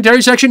YouTube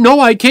commentary section?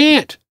 No, I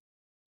can't.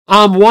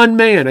 I'm one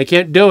man. I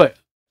can't do it.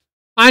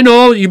 I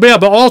know,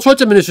 but all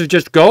sorts of ministers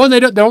just go and they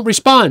don't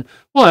respond.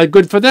 Well,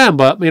 good for them,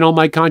 but,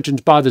 my conscience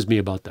bothers me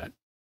about that.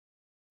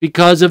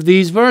 Because of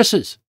these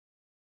verses.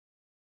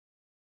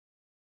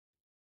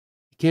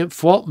 You can't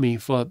fault me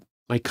for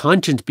my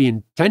conscience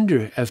being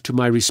tender as to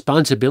my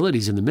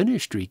responsibilities in the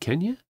ministry,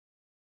 can you?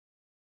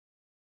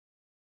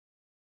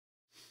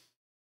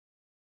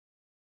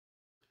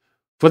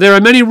 For there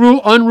are many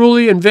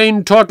unruly and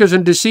vain talkers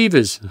and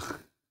deceivers.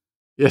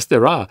 Yes,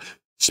 there are.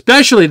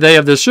 Especially they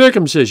of the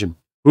circumcision,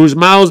 whose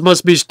mouths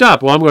must be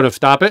stopped. Well, I'm going to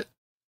stop it.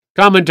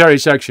 Commentary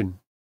section.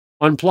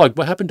 Unplugged.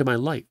 What happened to my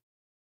light?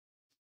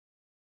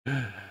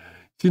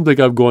 Seems like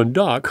I've gone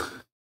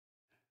dark.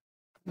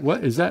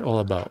 What is that all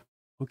about?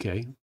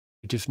 Okay,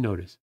 I just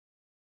noticed.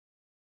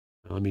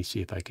 Now, let me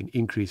see if I can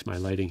increase my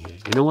lighting here.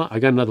 You know what? I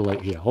got another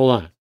light here. Hold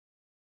on.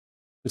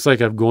 Looks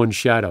like I've gone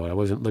shadow. I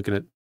wasn't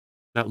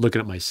not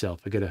looking at myself.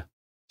 I got a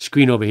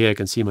screen over here. I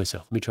can see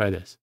myself. Let me try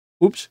this.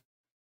 Oops.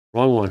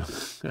 Wrong one.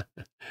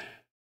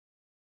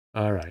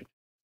 All right.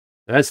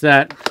 That's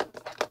that.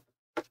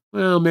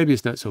 Well, maybe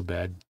it's not so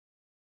bad.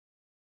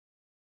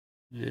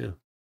 Yeah.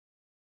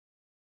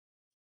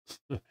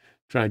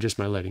 Try just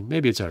my lighting.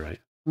 Maybe it's all right.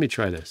 Let me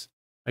try this.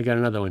 I got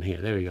another one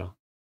here. There we go.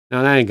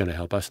 Now, that ain't going to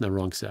help us on the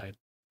wrong side.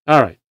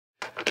 All right.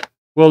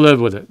 We'll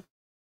live with it.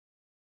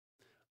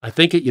 I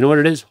think you know what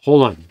it is?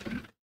 Hold on.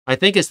 I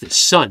think it's the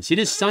sun. See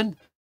this sun?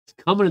 It's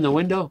coming in the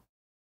window.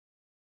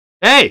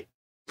 Hey!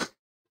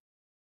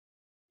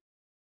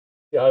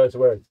 Yeah, that's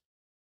weird.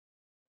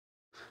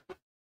 Does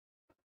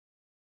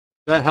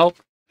that help?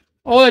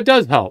 Oh, it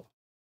does help.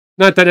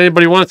 Not that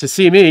anybody wants to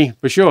see me,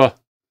 for sure.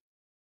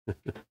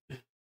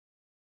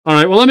 All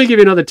right, well, let me give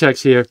you another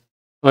text here.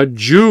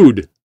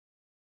 Jude.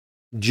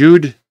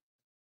 Jude.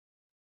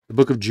 The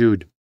book of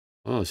Jude.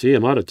 Oh, see,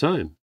 I'm out of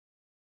time.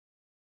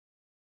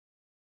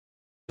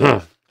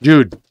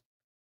 Jude.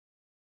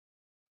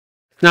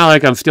 It's not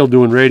like I'm still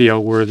doing radio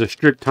where the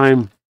strict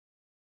time.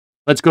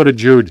 Let's go to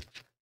Jude.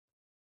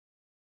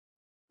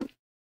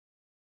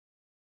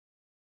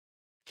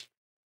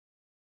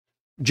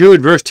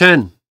 Jude, verse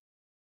 10.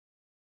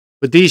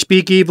 But these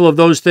speak evil of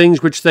those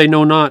things which they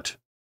know not.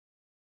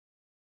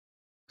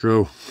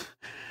 True.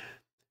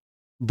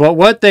 But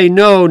what they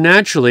know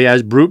naturally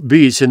as brute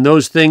beasts, in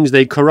those things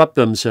they corrupt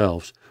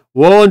themselves.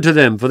 Woe unto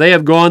them, for they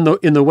have gone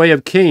in the way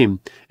of Cain,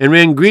 and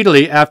ran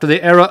greedily after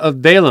the error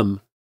of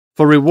Balaam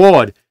for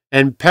reward,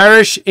 and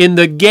perish in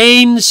the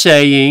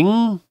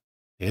gainsaying.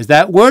 There's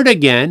that word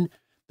again.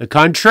 The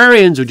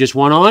contrarians who just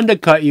want to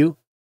undercut you.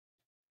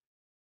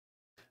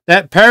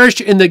 That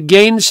perished in the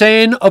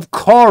gainsaying of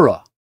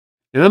Korah.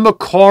 Remember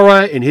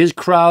Korah and his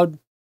crowd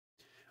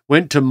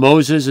went to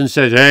Moses and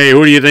said, hey,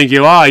 who do you think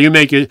you are? You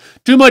make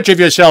too much of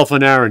yourself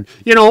an Aaron.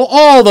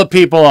 All the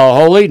people are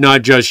holy,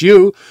 not just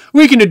you.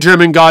 We can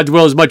determine God's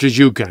will as much as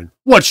you can.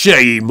 What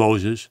say ye,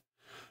 Moses?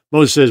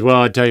 Moses says,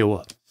 well, I tell you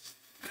what.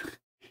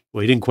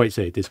 Well, he didn't quite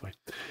say it this way.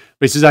 But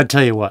he says, I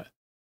tell you what.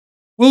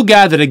 We'll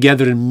gather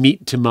together and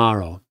meet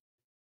tomorrow,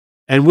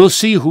 and we'll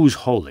see who's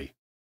holy.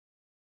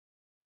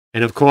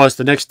 And of course,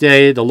 the next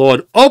day, the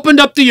Lord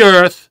opened up the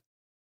earth,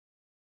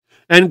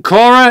 and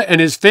Korah and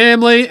his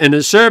family and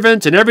his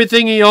servants and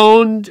everything he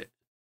owned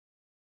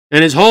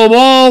and his home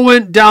all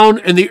went down,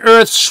 and the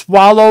earth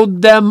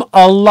swallowed them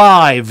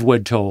alive, we're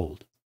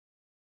told.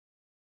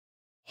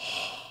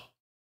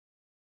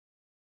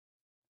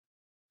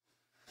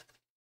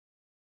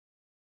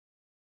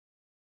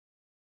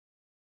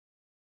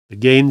 The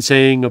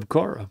gainsaying of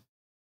Korah.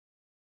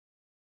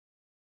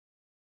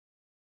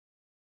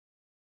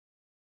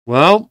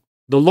 Well,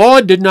 the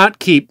Lord did not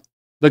keep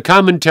the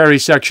commentary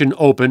section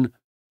open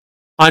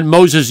on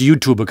Moses'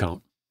 YouTube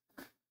account.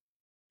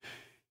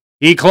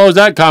 He closed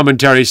that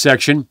commentary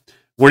section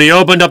when he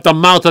opened up the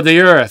mouth of the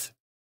earth,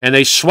 and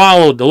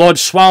the Lord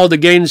swallowed the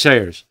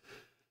gainsayers.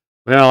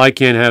 Well, I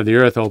can't have the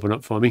earth open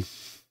up for me,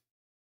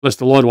 unless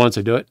the Lord wants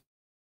to do it.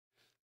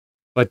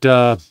 But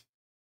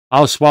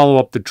I'll swallow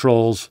up the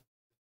trolls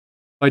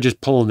by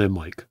just pulling their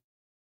mic.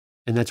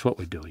 And that's what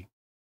we're doing.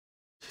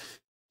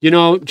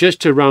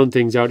 Just to round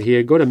things out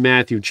here, go to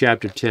Matthew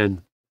chapter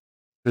 10,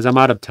 because I'm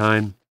out of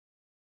time.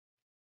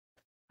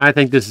 I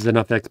think this is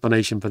enough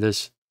explanation for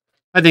this.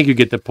 I think you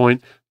get the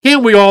point.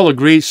 Can't we all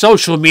agree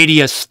social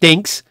media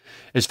stinks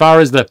as far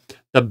as the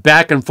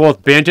back and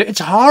forth banter? It's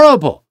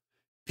horrible.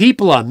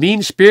 People are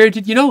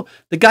mean-spirited.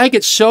 The guy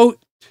gets so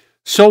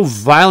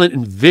violent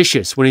and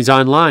vicious when he's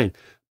online.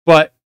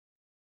 But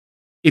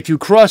if you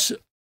cross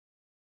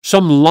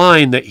some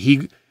line that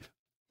he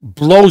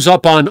blows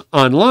up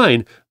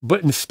online,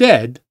 but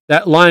instead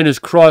that line is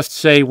crossed,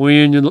 say,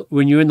 when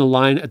you're in the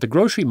line at the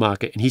grocery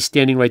market and he's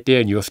standing right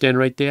there and you're standing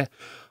right there,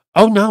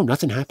 oh no,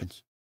 nothing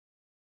happens.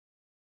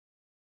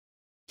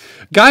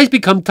 Guys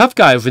become tough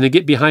guys when they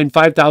get behind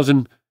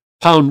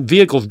 5,000-pound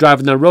vehicles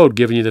driving the road,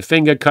 giving you the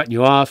finger, cutting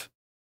you off.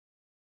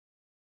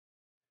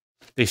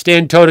 They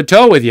stand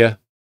toe-to-toe with you.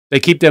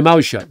 They keep their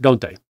mouths shut, don't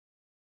they?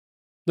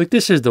 Look,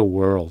 this is the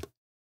world.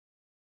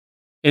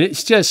 And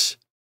it's just,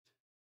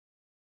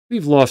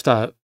 we've lost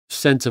our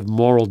sense of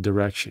moral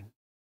direction.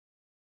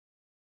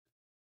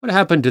 What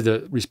happened to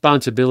the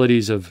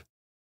responsibilities of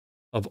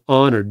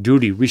honor,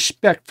 duty,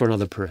 respect for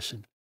another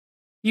person?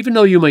 Even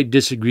though you might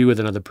disagree with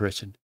another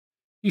person,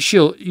 you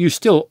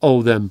still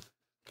owe them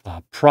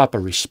proper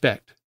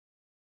respect.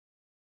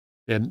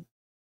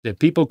 They're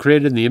people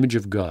created in the image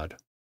of God.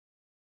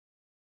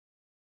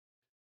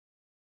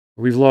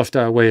 We've lost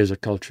our way as a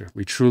culture.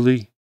 We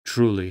truly,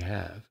 truly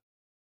have.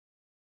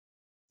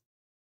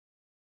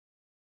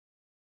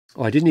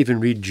 Oh, I didn't even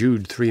read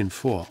Jude 3 and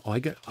 4.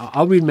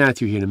 I'll read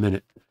Matthew here in a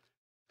minute.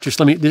 Just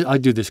I'll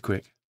do this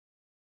quick.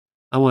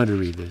 I wanted to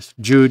read this.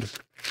 Jude,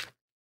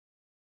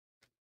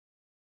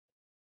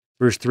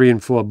 verse 3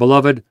 and 4.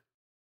 Beloved,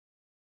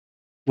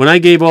 when I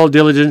gave all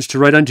diligence to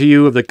write unto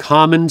you of the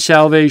common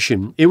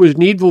salvation, it was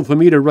needful for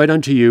me to write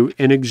unto you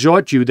and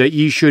exhort you that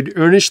ye should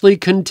earnestly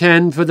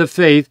contend for the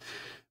faith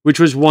which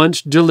was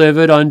once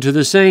delivered unto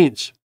the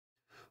saints.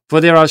 For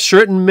there are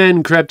certain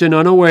men crept in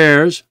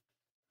unawares,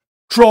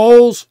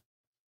 trolls,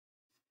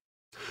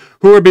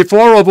 who were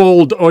before of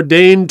old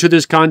ordained to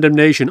this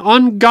condemnation,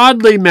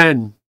 ungodly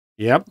men,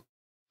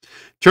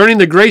 turning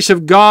the grace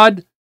of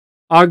God,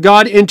 our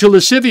God, into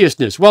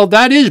lasciviousness. Well,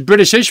 that is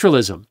British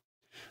Israelism.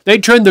 They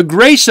turned the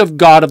grace of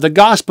God, of the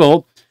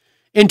gospel,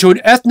 into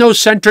an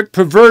ethnocentric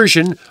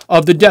perversion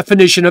of the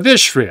definition of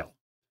Israel.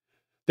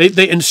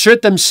 They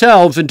insert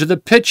themselves into the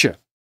picture.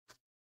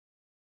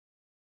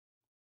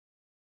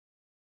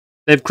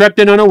 They've crept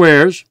in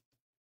unawares,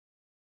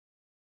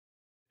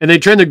 and they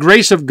turn the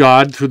grace of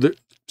God through the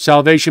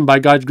salvation by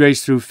God's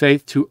grace through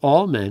faith to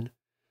all men,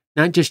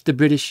 not just the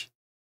British,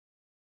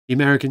 the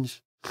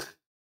Americans.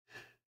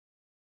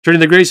 Turning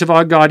the grace of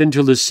our God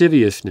into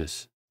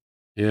lasciviousness.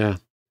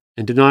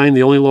 And denying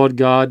the only Lord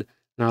God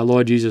and our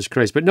Lord Jesus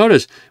Christ. But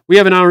notice, we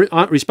have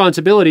our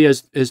responsibility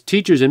as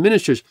teachers and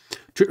ministers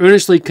to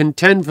earnestly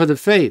contend for the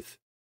faith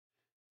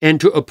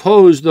and to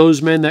oppose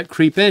those men that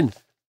creep in.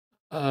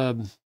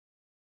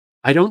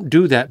 I don't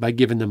do that by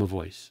giving them a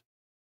voice.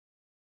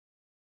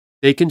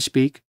 They can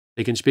speak.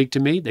 They can speak to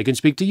me. They can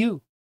speak to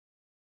you.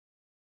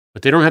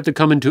 But they don't have to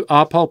come into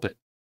our pulpit.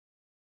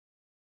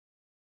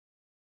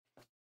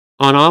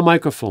 On our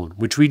microphone,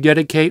 which we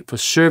dedicate for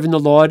serving the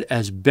Lord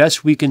as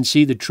best we can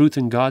see the truth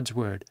in God's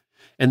Word,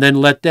 and then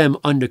let them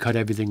undercut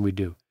everything we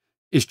do.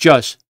 It's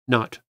just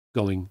not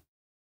going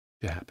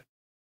to happen.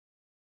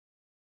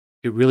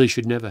 It really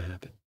should never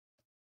happen.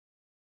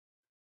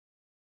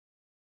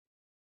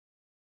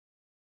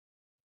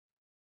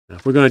 Now,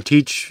 if we're going to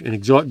teach and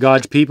exhort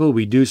God's people,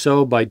 we do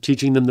so by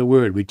teaching them the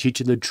Word. We teach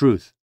them the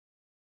truth.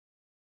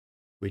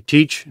 We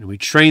teach and we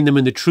train them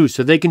in the truth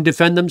so they can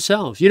defend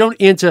themselves. You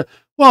don't answer,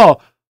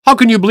 well, how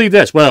can you believe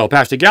this? Well,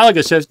 Pastor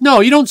Gallagher says.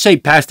 No, you don't say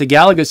Pastor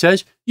Gallagher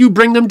says. You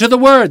bring them to the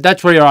Word.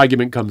 That's where your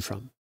argument comes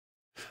from.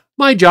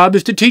 My job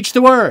is to teach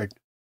the Word,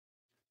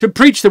 to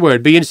preach the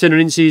Word, be instant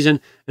and in season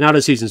and out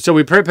of season. So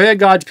we prepare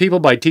God's people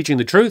by teaching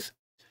the truth.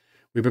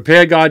 We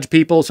prepare God's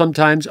people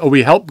sometimes, or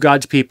we help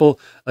God's people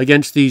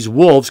against these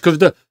wolves.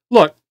 Because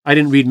look, I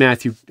didn't read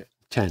Matthew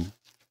 10.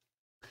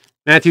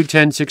 Matthew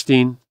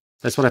 10:16.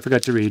 That's what I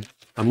forgot to read.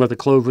 I'm going to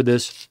close with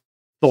this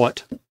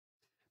thought.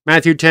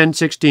 Matthew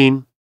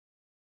 10:16.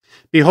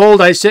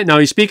 Behold, I send, now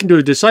he's speaking to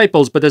his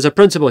disciples, but there's a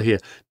principle here.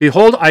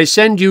 Behold, I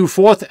send you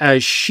forth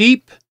as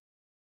sheep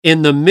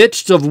in the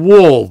midst of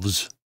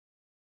wolves.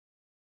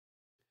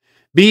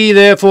 Be ye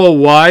therefore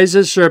wise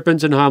as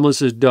serpents and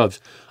harmless as doves.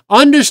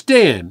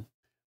 Understand,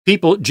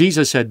 people,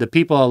 Jesus said, the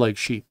people are like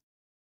sheep.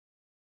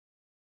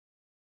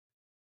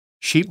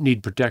 Sheep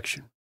need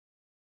protection.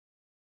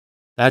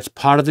 That's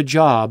part of the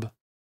job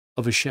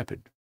of a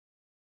shepherd.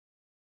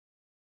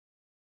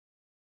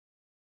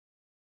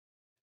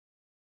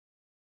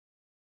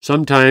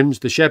 Sometimes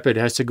the shepherd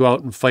has to go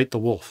out and fight the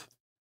wolf.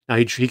 Now,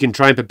 he can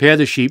try and prepare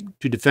the sheep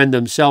to defend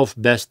themselves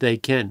best they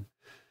can.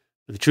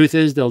 But the truth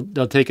is, they'll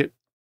take it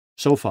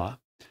so far.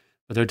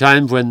 But there are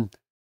times when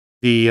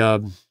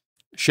the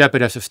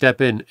shepherd has to step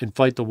in and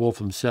fight the wolf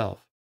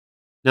himself.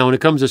 Now, when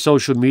it comes to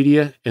social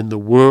media and the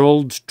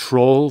world's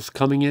trolls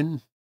coming in,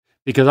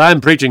 because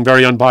I'm preaching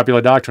very unpopular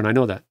doctrine, I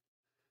know that.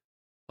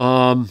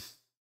 And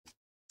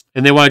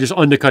they want to just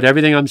undercut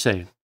everything I'm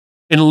saying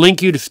and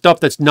link you to stuff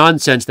that's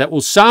nonsense that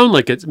will sound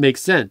like it makes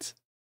sense.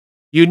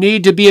 You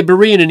need to be a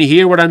Berean and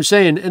hear what I'm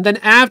saying, and then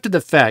after the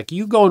fact,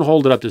 you go and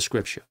hold it up to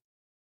Scripture.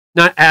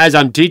 Not as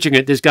I'm teaching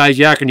it, this guy's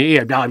yakking your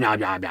ear, blah, blah,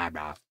 blah, blah,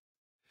 blah.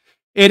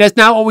 Hey, that's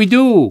not what we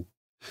do.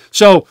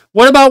 So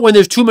what about when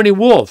there's too many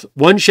wolves?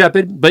 One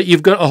shepherd, but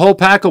you've got a whole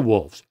pack of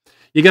wolves.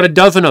 You got a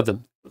dozen of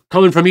them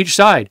coming from each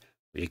side.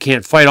 You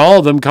can't fight all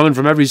of them coming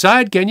from every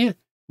side, can you?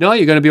 No,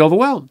 you're going to be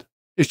overwhelmed.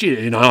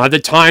 You don't have the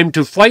time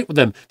to fight with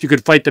them. If you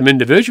could fight them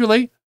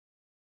individually.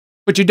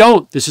 But you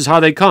don't. This is how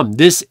they come.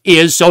 This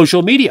is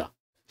social media.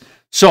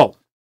 So,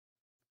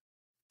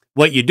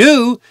 what you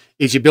do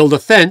is you build a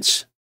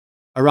fence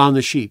around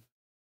the sheep.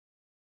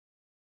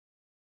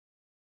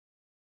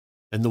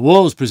 And the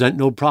wolves present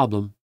no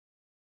problem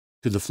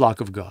to the flock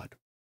of God.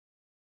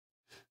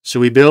 So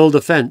we build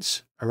a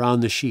fence around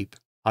the sheep.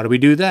 How do we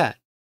do that?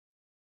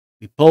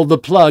 We pull the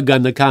plug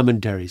on the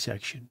commentary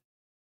section.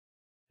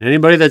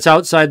 Anybody that's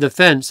outside the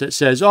fence that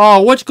says,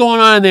 oh, what's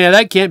going on in there?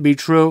 That can't be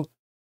true.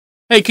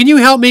 Hey, can you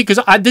help me? Because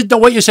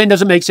what you're saying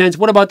doesn't make sense.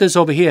 What about this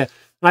over here?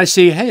 And I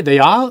see, hey, they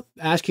are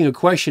asking a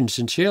question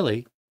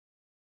sincerely.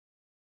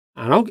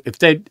 If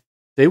they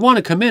want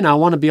to come in, I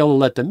want to be able to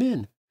let them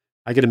in.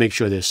 I got to make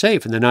sure they're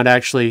safe and they're not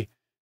actually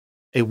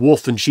a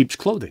wolf in sheep's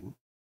clothing.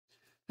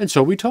 And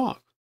so we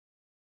talk.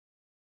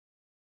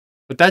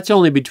 But that's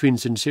only between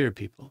sincere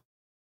people.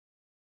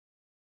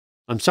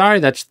 I'm sorry,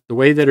 that's the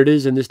way that it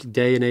is in this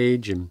day and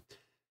age. And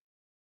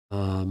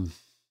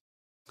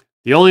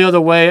the only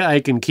other way I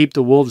can keep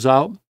the wolves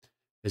out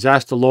is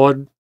ask the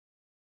Lord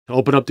to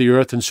open up the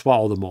earth and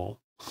swallow them all.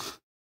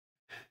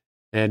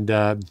 And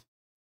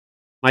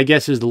my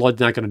guess is the Lord's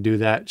not going to do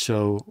that,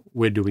 so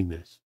we're doing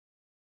this.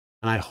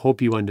 And I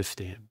hope you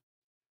understand.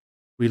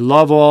 We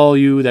love all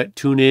you that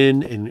tune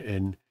in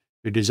and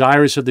you're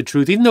desirous of the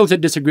truth, even those that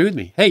disagree with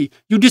me. Hey,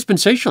 you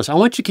dispensationalists, I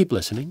want you to keep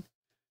listening.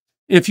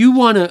 If you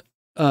want to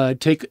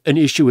take an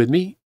issue with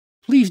me,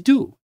 please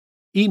do.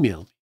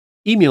 Email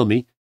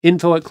me,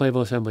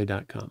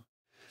 info@clayvilleassembly.com.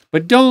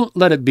 But don't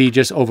let it be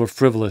just over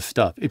frivolous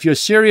stuff. If you're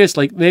serious,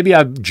 like maybe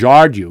I've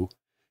jarred you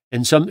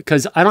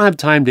because I don't have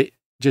time to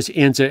just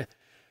answer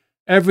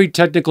every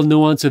technical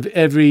nuance of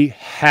every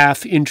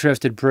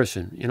half-interested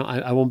person.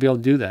 I won't be able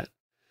to do that.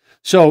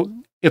 So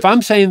if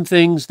I'm saying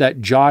things that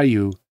jar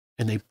you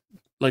and they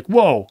like,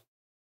 whoa,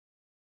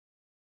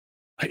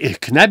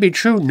 can that be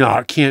true? No,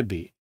 it can't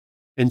be.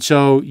 And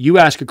so you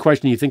ask a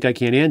question you think I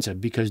can't answer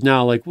because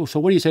now well, so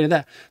what do you say to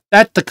that?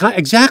 That's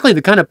exactly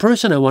the kind of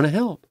person I want to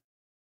help.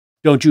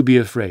 Don't you be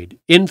afraid.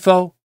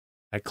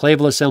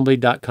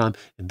 info@clayvilleassembly.com.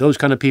 And those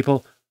kind of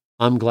people,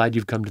 I'm glad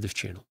you've come to this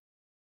channel.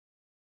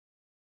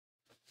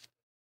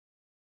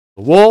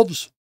 The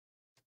wolves,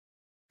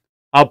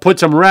 I'll put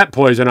some rat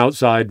poison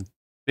outside.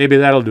 Maybe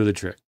that'll do the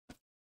trick.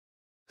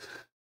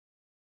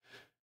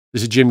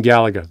 This is Jim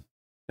Gallagher.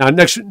 Now,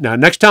 next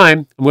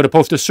time, I'm going to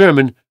post a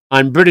sermon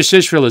on British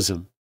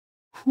Israelism.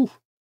 Whew.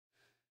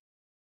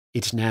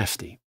 It's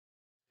nasty.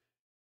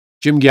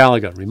 Jim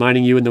Gallagher,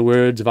 reminding you in the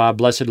words of our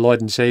blessed Lord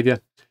and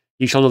Savior,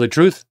 "You shall know the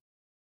truth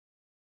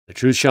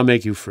shall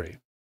make you free."